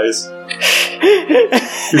supplies.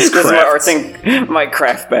 This is my art thing, my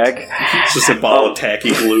craft bag. It's just a ball of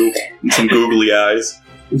tacky glue and some googly eyes.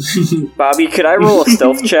 Bobby, could I roll a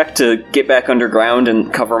stealth check to get back underground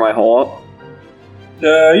and cover my hole up?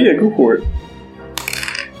 Yeah, go for it.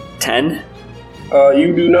 10?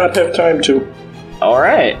 You do not have time to.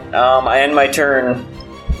 Alright, I end my turn,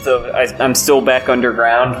 so I'm still back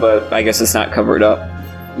underground, but I guess it's not covered up.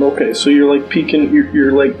 Okay, so you're like peeking,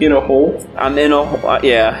 you're like in a hole? I'm in a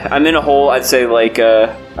hole, I'd say like,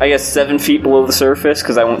 I guess 7 feet below the surface,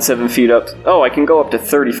 because I went 7 feet up. Oh, I can go up to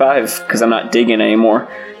 35, because I'm not digging anymore.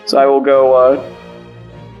 So I will go, I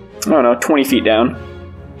don't know, 20 feet down.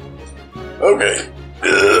 Okay.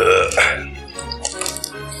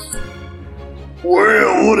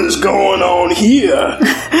 Well, what is going on here?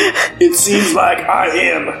 It seems like I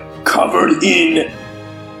am covered in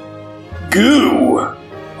goo.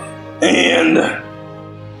 And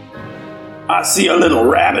I see a little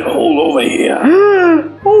rabbit hole over here.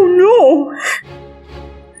 Oh no!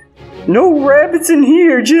 No rabbits in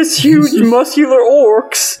here, just huge muscular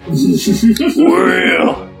orcs.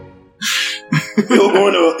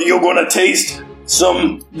 Well, you're gonna taste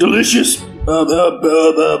some delicious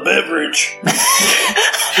beverage.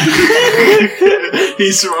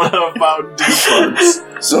 He's run out of Mountain Dew parts.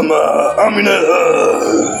 Some, I'm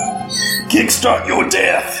gonna, kickstart your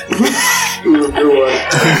death.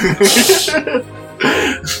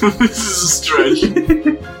 This is a stretch.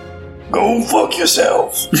 Go fuck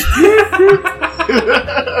yourself.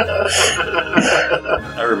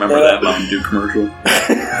 I remember that Mountain Dew commercial.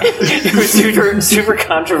 It was super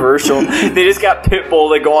controversial. They just got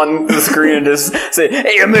Pitbull to go on the screen and just say,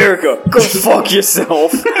 "Hey, America, go fuck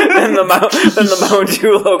yourself." And the Mountain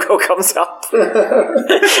Dew logo comes up.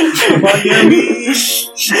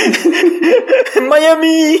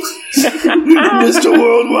 Miami, Mr.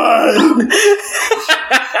 Worldwide.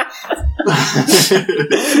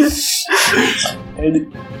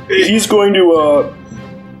 And he's going to,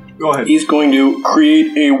 Go ahead. he's going to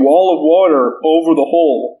create a wall of water over the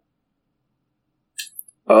hole.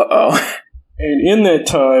 Uh-oh. And in that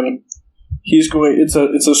time,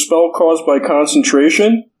 it's a spell caused by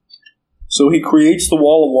concentration. So he creates the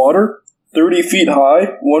wall of water, 30 feet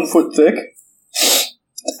high, 1 foot thick,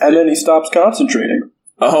 and then he stops concentrating.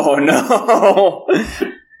 Oh no.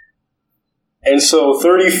 And so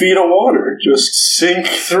 30 feet of water just sink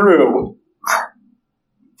through.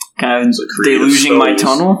 Can I have deluging my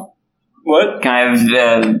tunnel? What? Can I have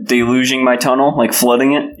deluging my tunnel, like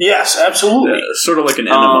flooding it? Yes, absolutely. Yeah, sort of like an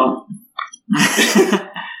enema.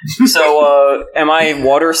 So, am I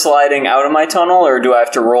water sliding out of my tunnel, or do I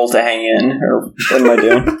have to roll to hang in? Or what am I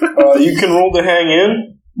doing? You can roll to hang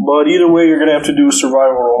in, but either way, you're going to have to do a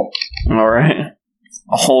survival roll. Alright.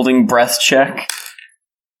 A holding breath check.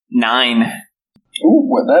 9. Ooh,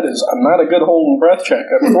 well, that is not a good holding breath check.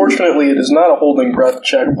 Unfortunately, it is not a holding breath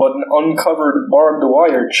check, but an uncovered barbed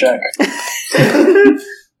wire check.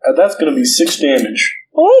 That's going to be 6 damage.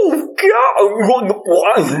 Oh,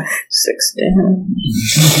 God! 6 damage.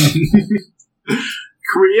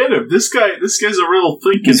 Creative. This guy's a real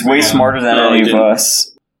thinking. He's way smarter than any of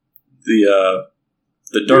us. The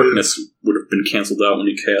darkness would have been canceled out when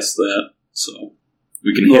he cast that, so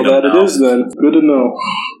we can hit him that now. it is then. Good to know.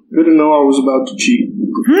 Good to know I was about to cheat.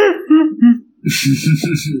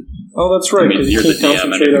 Oh, that's right, because you can't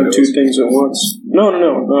concentrate on 2 things at once. No,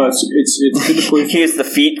 it's good to play. He has the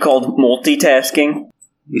feat called multitasking.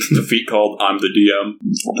 The feat called I'm the DM.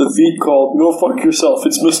 The feed called Go Fuck Yourself,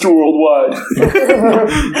 it's Mr. Worldwide.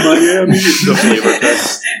 Miami is the flavor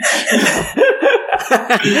text.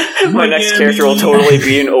 My next character will totally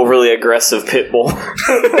be an overly aggressive pit bull.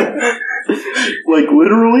 Like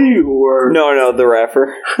literally, or No, the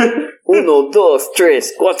rapper. 1, 2, 3,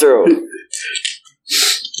 4.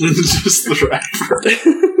 Just the rapper.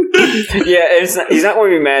 Yeah, he's not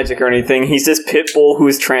wearing magic or anything. He's this pit bull who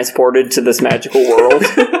is transported to this magical world.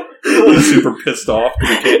 He's super pissed off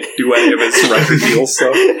because he can't do any of his record deal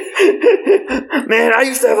stuff. Man, I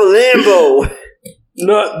used to have a Lambo.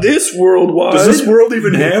 Not this worldwide. Does this world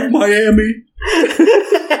even have Miami?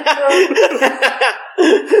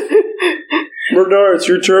 Murdar, it's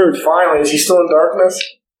your turn. Finally, is he still in darkness?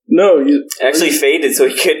 No, you Actually faded so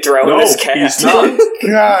he could drown his cat. he's not.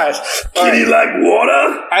 Gosh. Can he like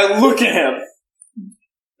water? I look at him.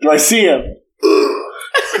 Do I see him?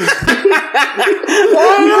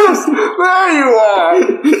 Yes! There you are!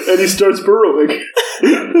 And he starts burrowing.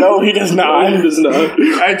 No, he does not. No, he does not.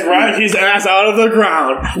 I drag his ass out of the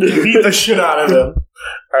ground. Beat the shit out of him.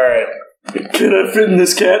 Alright. Can I fit in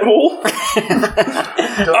this cat hole?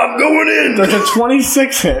 I'm going in. Does a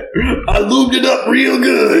 26 hit? I lubed it up real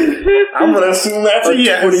good. I'm gonna assume that's a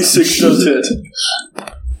yes. 26 does hit.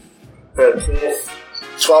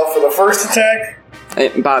 12 for the first attack. Hey,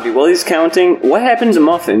 Bobby, while he's counting, what happened to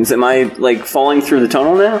muffins? Am I, falling through the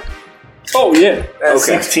tunnel now? Oh, yeah. That's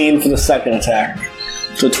 16 for the second attack.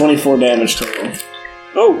 So 24 damage total.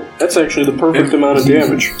 Oh, that's actually the perfect amount of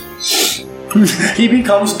damage. He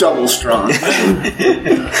becomes double strong.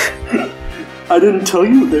 I didn't tell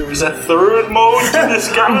you there was a third mode to this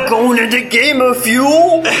guy. I'm going into gamer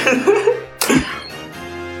fuel!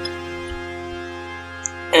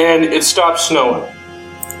 And it stops snowing.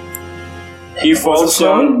 He falls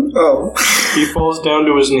down. Oh. He falls down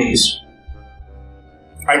to his knees.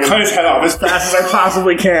 I cut his head off as fast as I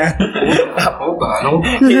possibly can. Hold on.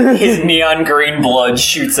 His neon green blood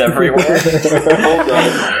shoots everywhere.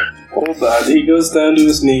 Hold on. He goes down to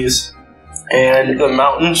his knees. And the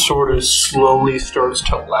mountain sort of slowly starts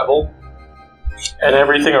to level. And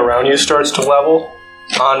everything around you starts to level.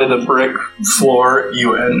 Onto the brick floor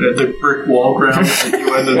the brick wall ground that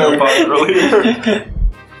you ended up on earlier.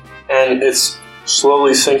 And it's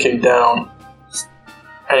slowly sinking down.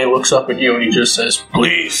 And he looks up at you and he just says,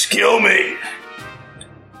 "Please, kill me!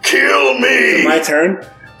 Kill me! My turn.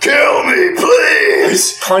 Kill me,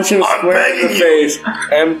 please! Punch him square in the face.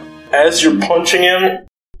 And as you're punching him,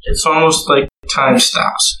 it's almost like time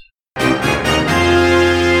stops.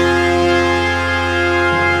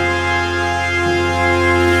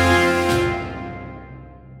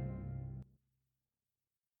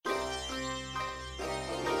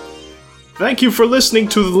 Thank you for listening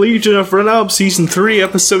to the Legion of Renob Season 3,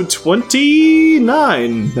 Episode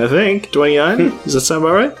 29, I think. 29? Does that sound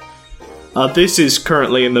about right? This is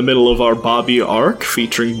currently in the middle of our Bobby arc,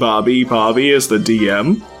 featuring Bobby as the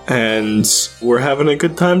DM, and we're having a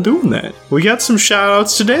good time doing that. We got some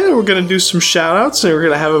shoutouts today, we're gonna do some shoutouts, and we're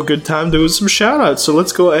gonna have a good time doing some shoutouts, so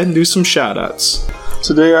let's go ahead and do some shoutouts.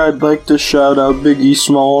 Today I'd like to shout out Biggie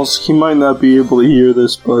Smalls. He might not be able to hear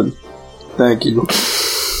this, but thank you.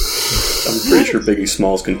 I'm pretty sure Biggie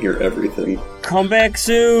Smalls can hear everything. Come back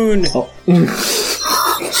soon! God damn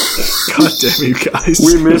you guys.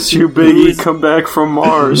 We miss you, Biggie. Come back from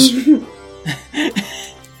Mars.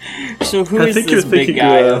 So who is this big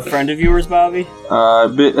guy? A friend of yours, Bobby?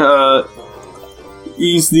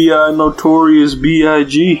 He's the notorious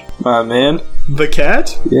B.I.G., my man. The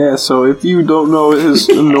cat? Yeah, so if you don't know his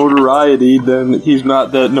notoriety, then he's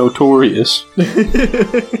not that notorious.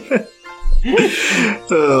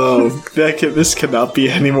 Oh, this cannot be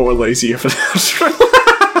any more lazy of an outro.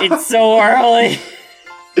 It's so early.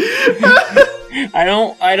 I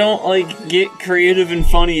don't get creative and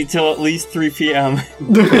funny till at least 3 p.m.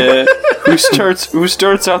 Yeah. Who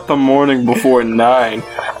starts out the morning before 9?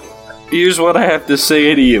 Here's what I have to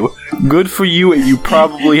say to you. Good for you, and you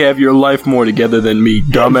probably have your life more together than me,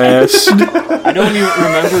 dumbass. I don't even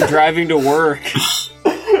remember driving to work.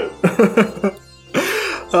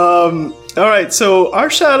 Alright, so our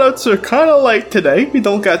shoutouts are kind of light today. We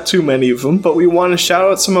don't got too many of them, but we want to shout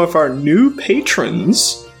out some of our new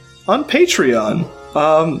patrons on Patreon.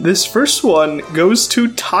 This first one goes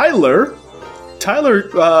to Tyler. Tyler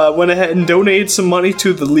went ahead and donated some money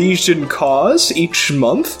to the Legion cause each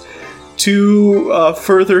month to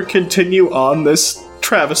further continue on this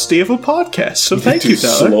travesty of a podcast. So thank you,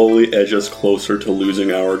 Tyler. Slowly edge us closer to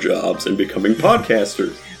losing our jobs and becoming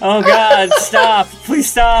podcasters. Oh God, stop. Please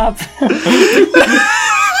stop.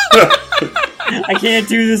 I can't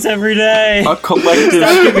do this every day. A collective...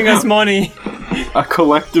 Stop giving us money. A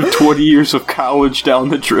collective 20 years of college down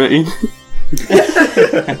the drain.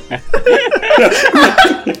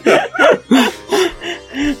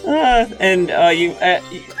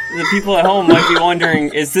 The people at home might be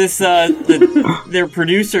wondering, is this their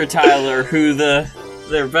producer Tyler, who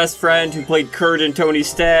their best friend who played Kurt and Tony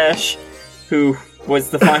Stash, who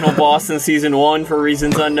was the final boss in Season 1 for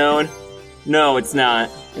reasons unknown? No, it's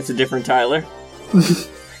not. It's a different Tyler.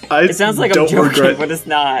 It sounds like I'm joking, but it's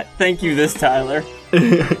not. Thank you, this Tyler.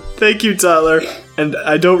 Thank you, Tyler. And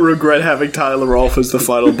I don't regret having Tyler off as the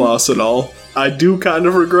final boss at all. I do kind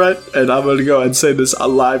of regret, and I'm going to go ahead and say this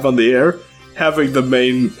live on the air, having the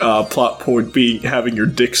main plot point be having your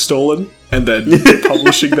dick stolen and then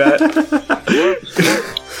publishing that.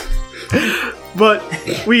 But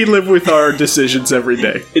we live with our decisions every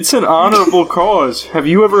day. It's an honorable cause. Have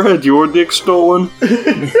you ever had your dick stolen?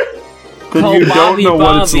 Then Call you Bobby don't know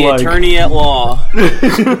what it's Bobby, like. attorney at law.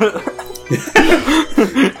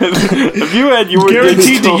 Have you had your dick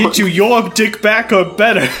Guaranteed to stolen? get you your dick back or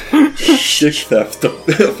better. Dick theft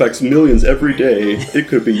affects millions every day. It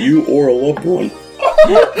could be you or a loved one.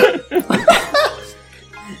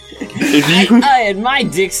 I had my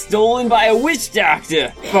dick stolen by a witch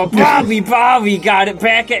doctor, but Bobby got it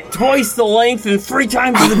back at twice the length and 3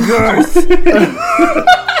 times the girth.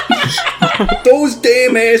 Those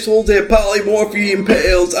damn assholes at Polymorphian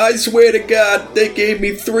Pales, I swear to God, they gave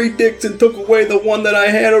me 3 dicks and took away the one that I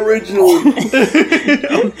had originally.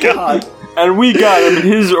 Oh, God. And we got him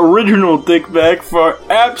his original dick back for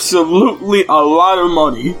absolutely a lot of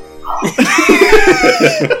money.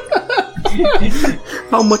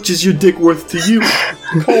 How much is your dick worth to you?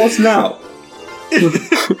 Call us now.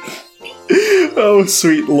 Oh,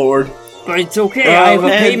 sweet Lord. But it's okay, I have a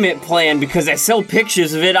payment plan because I sell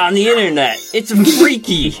pictures of it on the internet. It's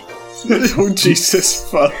freaky. Oh, Jesus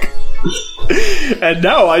fuck. And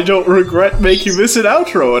now I don't regret making this an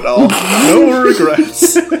outro at all. No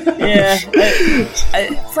regrets. Yeah,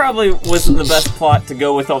 it probably wasn't the best plot to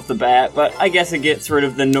go with off the bat, but I guess it gets rid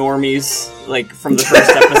of the normies, like, from the first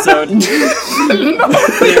episode.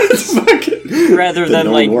 Rather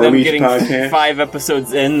than, like, them getting podcast. 5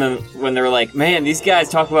 episodes in when they're like, man, these guys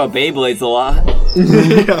talk about Beyblades a lot.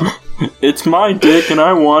 Yeah. It's my dick and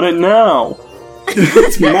I want it now.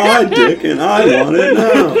 It's my dick and I want it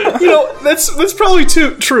now. You know, that's probably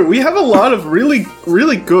true. We have a lot of really,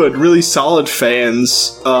 really good, really solid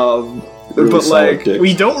fans, Really but solid like dicks.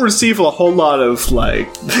 we don't receive a whole lot of like,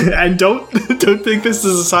 and don't think this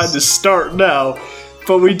is a sign to start now,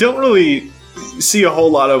 but we don't really see a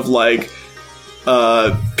whole lot of like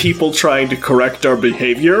people trying to correct our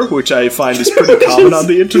behavior, which I find is pretty common on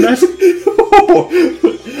the internet.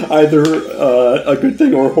 Either a good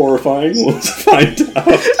thing or horrifying. We'll find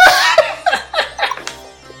out.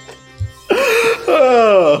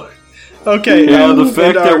 Oh, okay. Yeah, the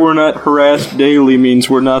fact that we're not harassed daily means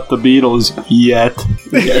we're not the Beatles yet.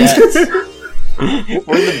 Yes.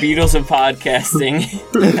 We're the Beatles of podcasting.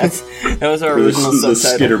 That was our original the subtitle.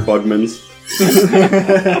 Skitter Bugmans.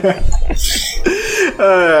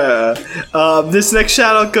 This next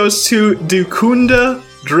shout out goes to Dukunda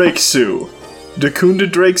Drakesu. Dukunda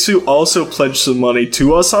Drakesu also pledged some money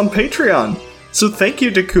to us on Patreon. So thank you,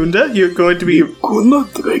 Dukunda. You're going to be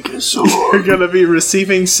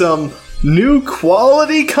receiving some new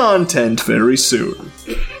quality content very soon.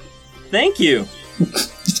 Thank you.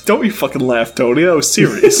 Don't you fucking laugh, Tony. That was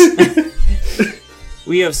serious.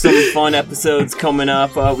 We have some fun episodes coming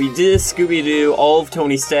up. We did Scooby-Doo. All of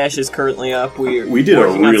Tony's stash is currently up. We did a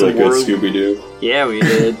really good Scooby-Doo. Yeah, we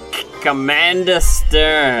did. Commander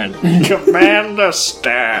Stern. Commander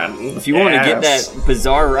Stan. If you want to get that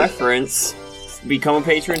bizarre reference, become a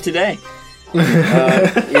patron today. We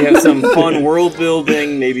have some fun world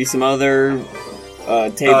building, maybe some other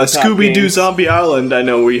tabletop Scooby-Doo games. Zombie Island, I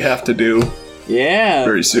know we have to do. Yeah,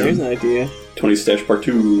 very soon. There's an idea. Tony's Stash Part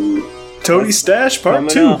 2. Tony Stash Part coming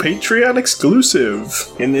 2, up. Patreon exclusive.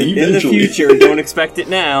 In the Eventually. future, don't expect it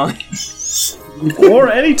now.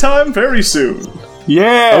 Or anytime very soon.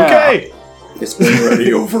 Yeah! Okay. It's been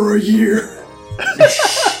already over a year.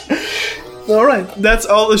 Alright, that's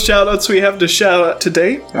all the shout-outs we have to shout out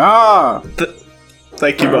today. Ah!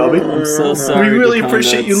 Thank you, Bobby. I'm so sorry. We really Dakota.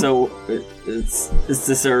 appreciate you. It's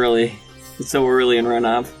this early. It's so early in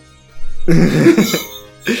Run-Up.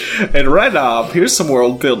 And right up, here's some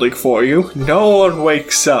world building for you. No one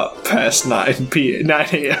wakes up past 9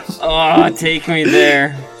 a.m. Oh, take me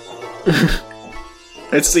there.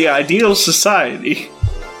 It's the ideal society.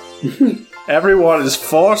 Everyone is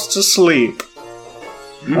forced to sleep.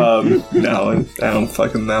 No, I don't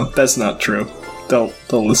fucking know. That's not true. Don't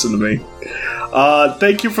listen to me.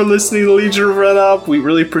 Thank you for listening to Legion of Red Up. We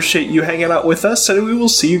really appreciate you hanging out with us, and we will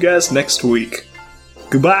see you guys next week.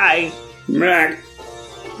 Goodbye.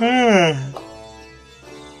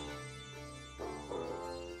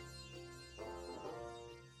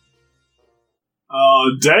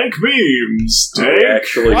 Dank memes.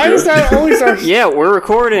 Actually, Why is that always our... Yeah, we're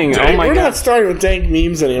recording. Oh my We're god. not starting with dank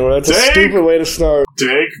memes anymore. That's a stupid way to start.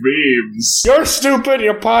 Dank memes. You're stupid.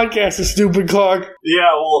 Your podcast is stupid, Clark.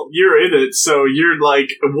 Yeah, well, you're in it, so you're like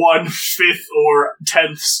 1/5 or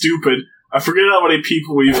 10th stupid. I forget how many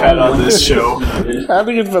people we've had on this show. I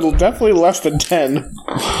think it's been definitely less than 10.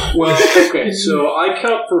 Well, okay, so I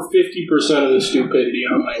count for 50% of the stupidity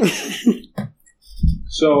on my end.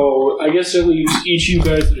 So I guess it leaves each of you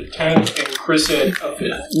guys at a 10 and Chris at a 5.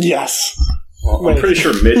 Yes. Well, I'm pretty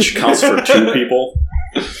sure Mitch counts for 2 people,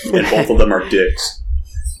 and both of them are dicks.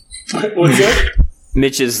 What's that?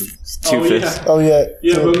 Mitch is 2/5. Oh, yeah.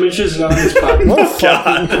 Yeah, but Mitch is not his podcast. What a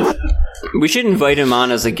fucking... We should invite him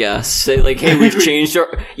on as a guest. Say, like, hey, we've changed our...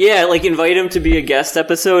 Yeah, like, invite him to be a guest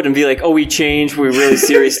episode and be like, oh, we changed, we're really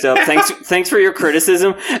serious stuff. Thanks for your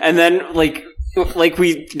criticism. And then, like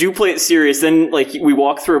we do play it serious, then like we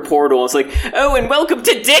walk through a portal and it's like, oh, and welcome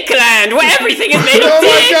to Dickland, where everything is made of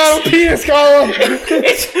dicks! Oh my god, penis column!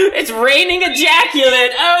 It's raining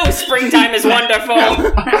ejaculate! Oh, springtime is wonderful!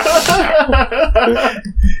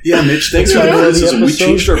 Yeah, Mitch, thanks for the criticism. We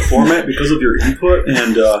changed our format because of your input,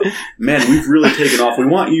 and man, we've really taken off. We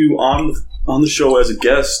want you on the show as a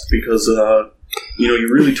guest because you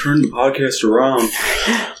really turned the podcast around.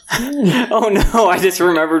 Oh no, I just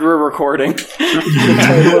remembered we're recording.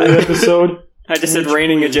 Episode. I just said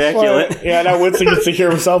raining ejaculate. Well, yeah, now Winston gets to hear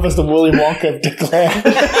himself as the Willy Wonka of Dickland.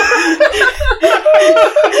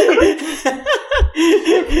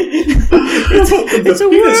 It's a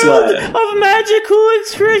world of magical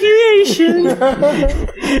recreation.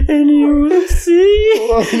 And you will see.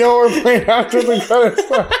 Well, you know what we're playing after the credits.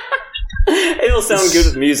 It'll sound good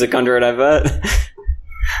with music under it, I bet.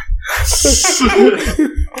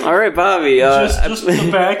 All right, Bobby. Just the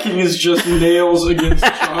backing is just nails against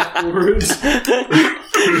chalkboards.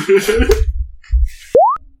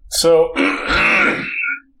 So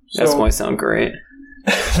That's going to sound great.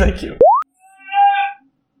 Thank you.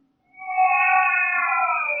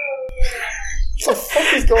 What the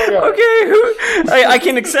fuck is going on? Okay, I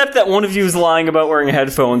can accept that one of you is lying about wearing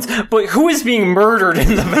headphones, but who is being murdered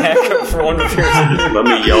in the back for one of yours? Let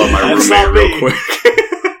me yell at my roommate real quick.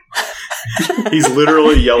 He's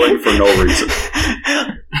literally yelling for no reason.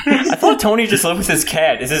 I thought Tony just lived with his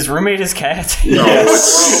cat. Is his roommate his cat? No.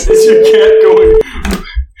 Yes. Is your cat going...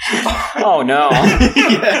 Oh no.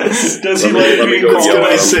 Yes. Does he Let me go It's yell gonna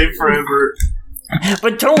at him. stay forever.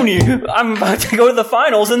 But Tony, I'm about to go to the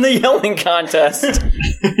finals in the yelling contest. This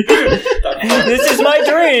is my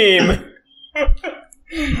dream.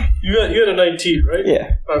 You had a 19, right?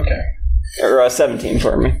 Yeah. Okay. Or 17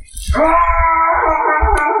 for me.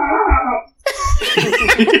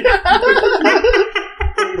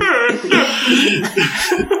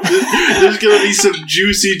 There's gonna be some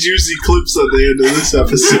juicy clips at the end of this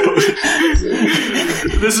episode.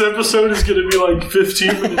 This episode is going to be like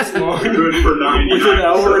 15 minutes long. Good for 90. With an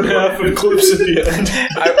hour and a half of clips at the end.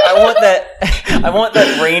 I want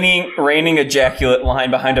that raining ejaculate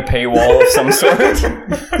line behind a paywall of some sort.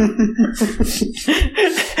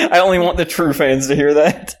 I only want the true fans to hear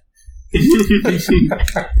that.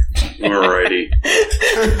 Alrighty.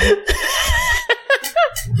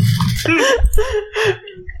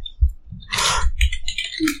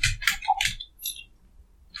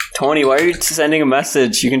 Tony, why are you sending a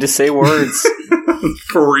message? You can just say words.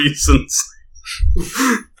 For reasons.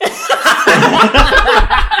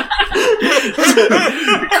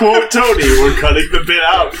 Quote Tony, we're cutting the bit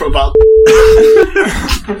out for about...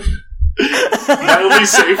 That'll be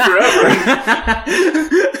safe forever.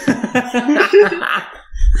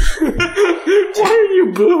 Why are you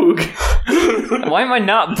Boog? Why am I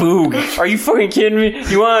not Boog? Are you fucking kidding me?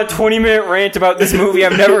 You want a 20-minute rant about this movie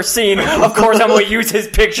I've never seen? Of course I'm going to use his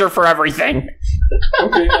picture for everything.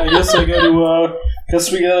 Okay, I guess we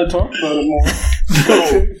gotta talk about it more.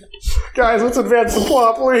 Guys, let's advance the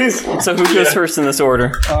plot, please. So who goes first in this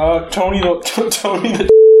order? Tony the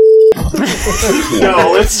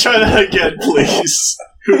No, let's try that again, please.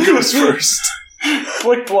 Who goes first?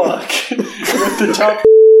 Flick block. With the top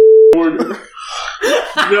order.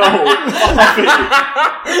 No.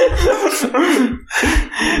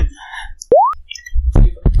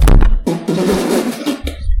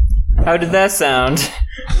 How did that sound?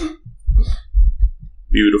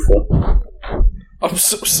 Beautiful. I'm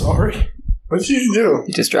so sorry. What did you do?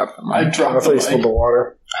 You just dropped the I mic. dropped I thought you spilled the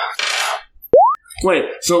water. Wait,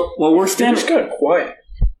 so while we're It standing... just got quiet.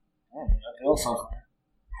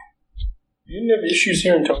 You didn't have issues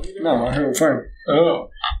hearing Tony? No, I heard it fine. Oh.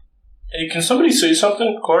 Hey, can somebody say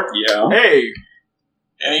something, Clark? Yeah. Hey.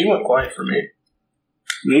 Yeah, you went quiet for me.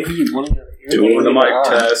 Maybe you wanted to hear Doing the mic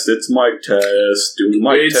test. It's mic test. Doing the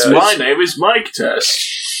mic test. My name is Mike Test.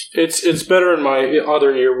 It's better in my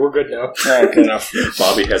other ear. We're good now. Alright, good enough.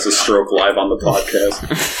 Bobby has a stroke live on the podcast.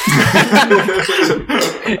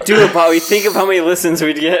 Do it, Bobby. Think of how many listens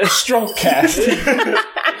we'd get. Stroke cast.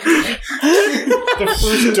 The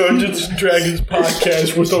first Dungeons and Dragons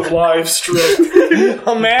podcast with a live stroke.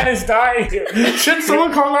 A man is dying here. Should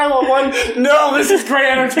someone call 911? No, this is great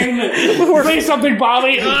entertainment. Say something,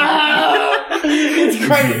 Bobby. It's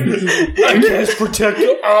great. I cast protect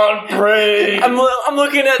on brain. I'm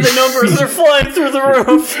looking at the numbers. They're flying through the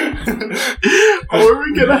roof. How are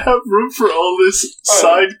we gonna have room for all this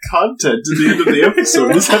side content at the end of the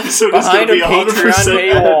episode? This episode is Behind gonna a be Patreon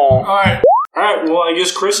 100%. paywall. Alright, well, I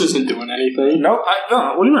guess Chris isn't doing anything. No, what do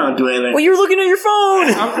you mean I'm doing anything? Well, you're looking at your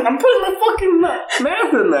phone. I'm putting my fucking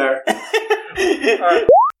math in there.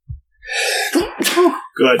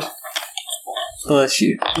 Good. Bless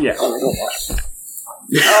you. Yeah.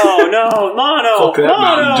 Oh no, Mono! Fuck that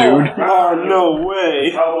mountain, dude. Oh, no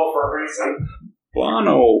way. Elbow for a reason.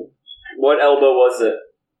 Bono. What elbow was it?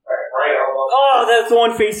 Right elbow. Oh, that's the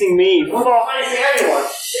one facing me. Who's all facing anyone?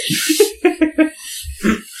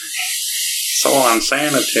 So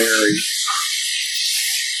unsanitary.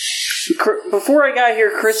 Before I got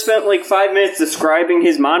here, Chris spent like 5 minutes describing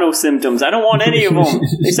his mono symptoms. I don't want any of them.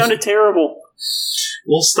 They sounded terrible.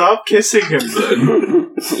 Well, stop kissing him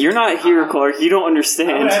then. You're not here, Clark. You don't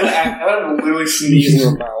understand. I have to literally sneeze in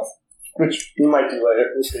your mouth. Which we might do later.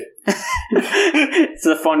 We'll see. It's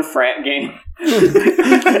a fun frat game.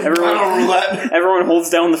 Everyone holds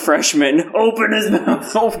down the freshman. Open his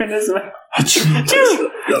mouth. Open his mouth. A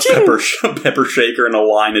pepper shaker and a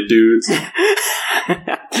line of dudes.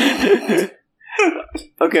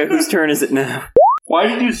 Okay, whose turn is it now? Why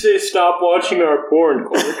did you say stop watching our porn,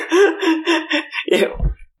 Clark?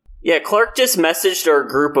 Yeah, Clark just messaged our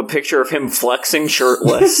group a picture of him flexing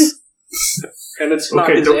shirtless. And it's not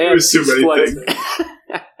Okay, his don't ass, assume he's anything.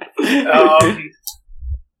 flexing.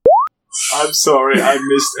 I'm sorry, I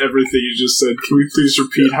missed everything you just said. Can we please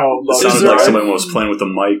repeat how It sounded like someone was playing with a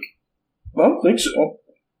mic. I don't think so.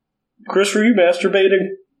 Chris, were you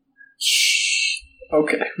masturbating?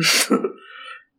 Okay.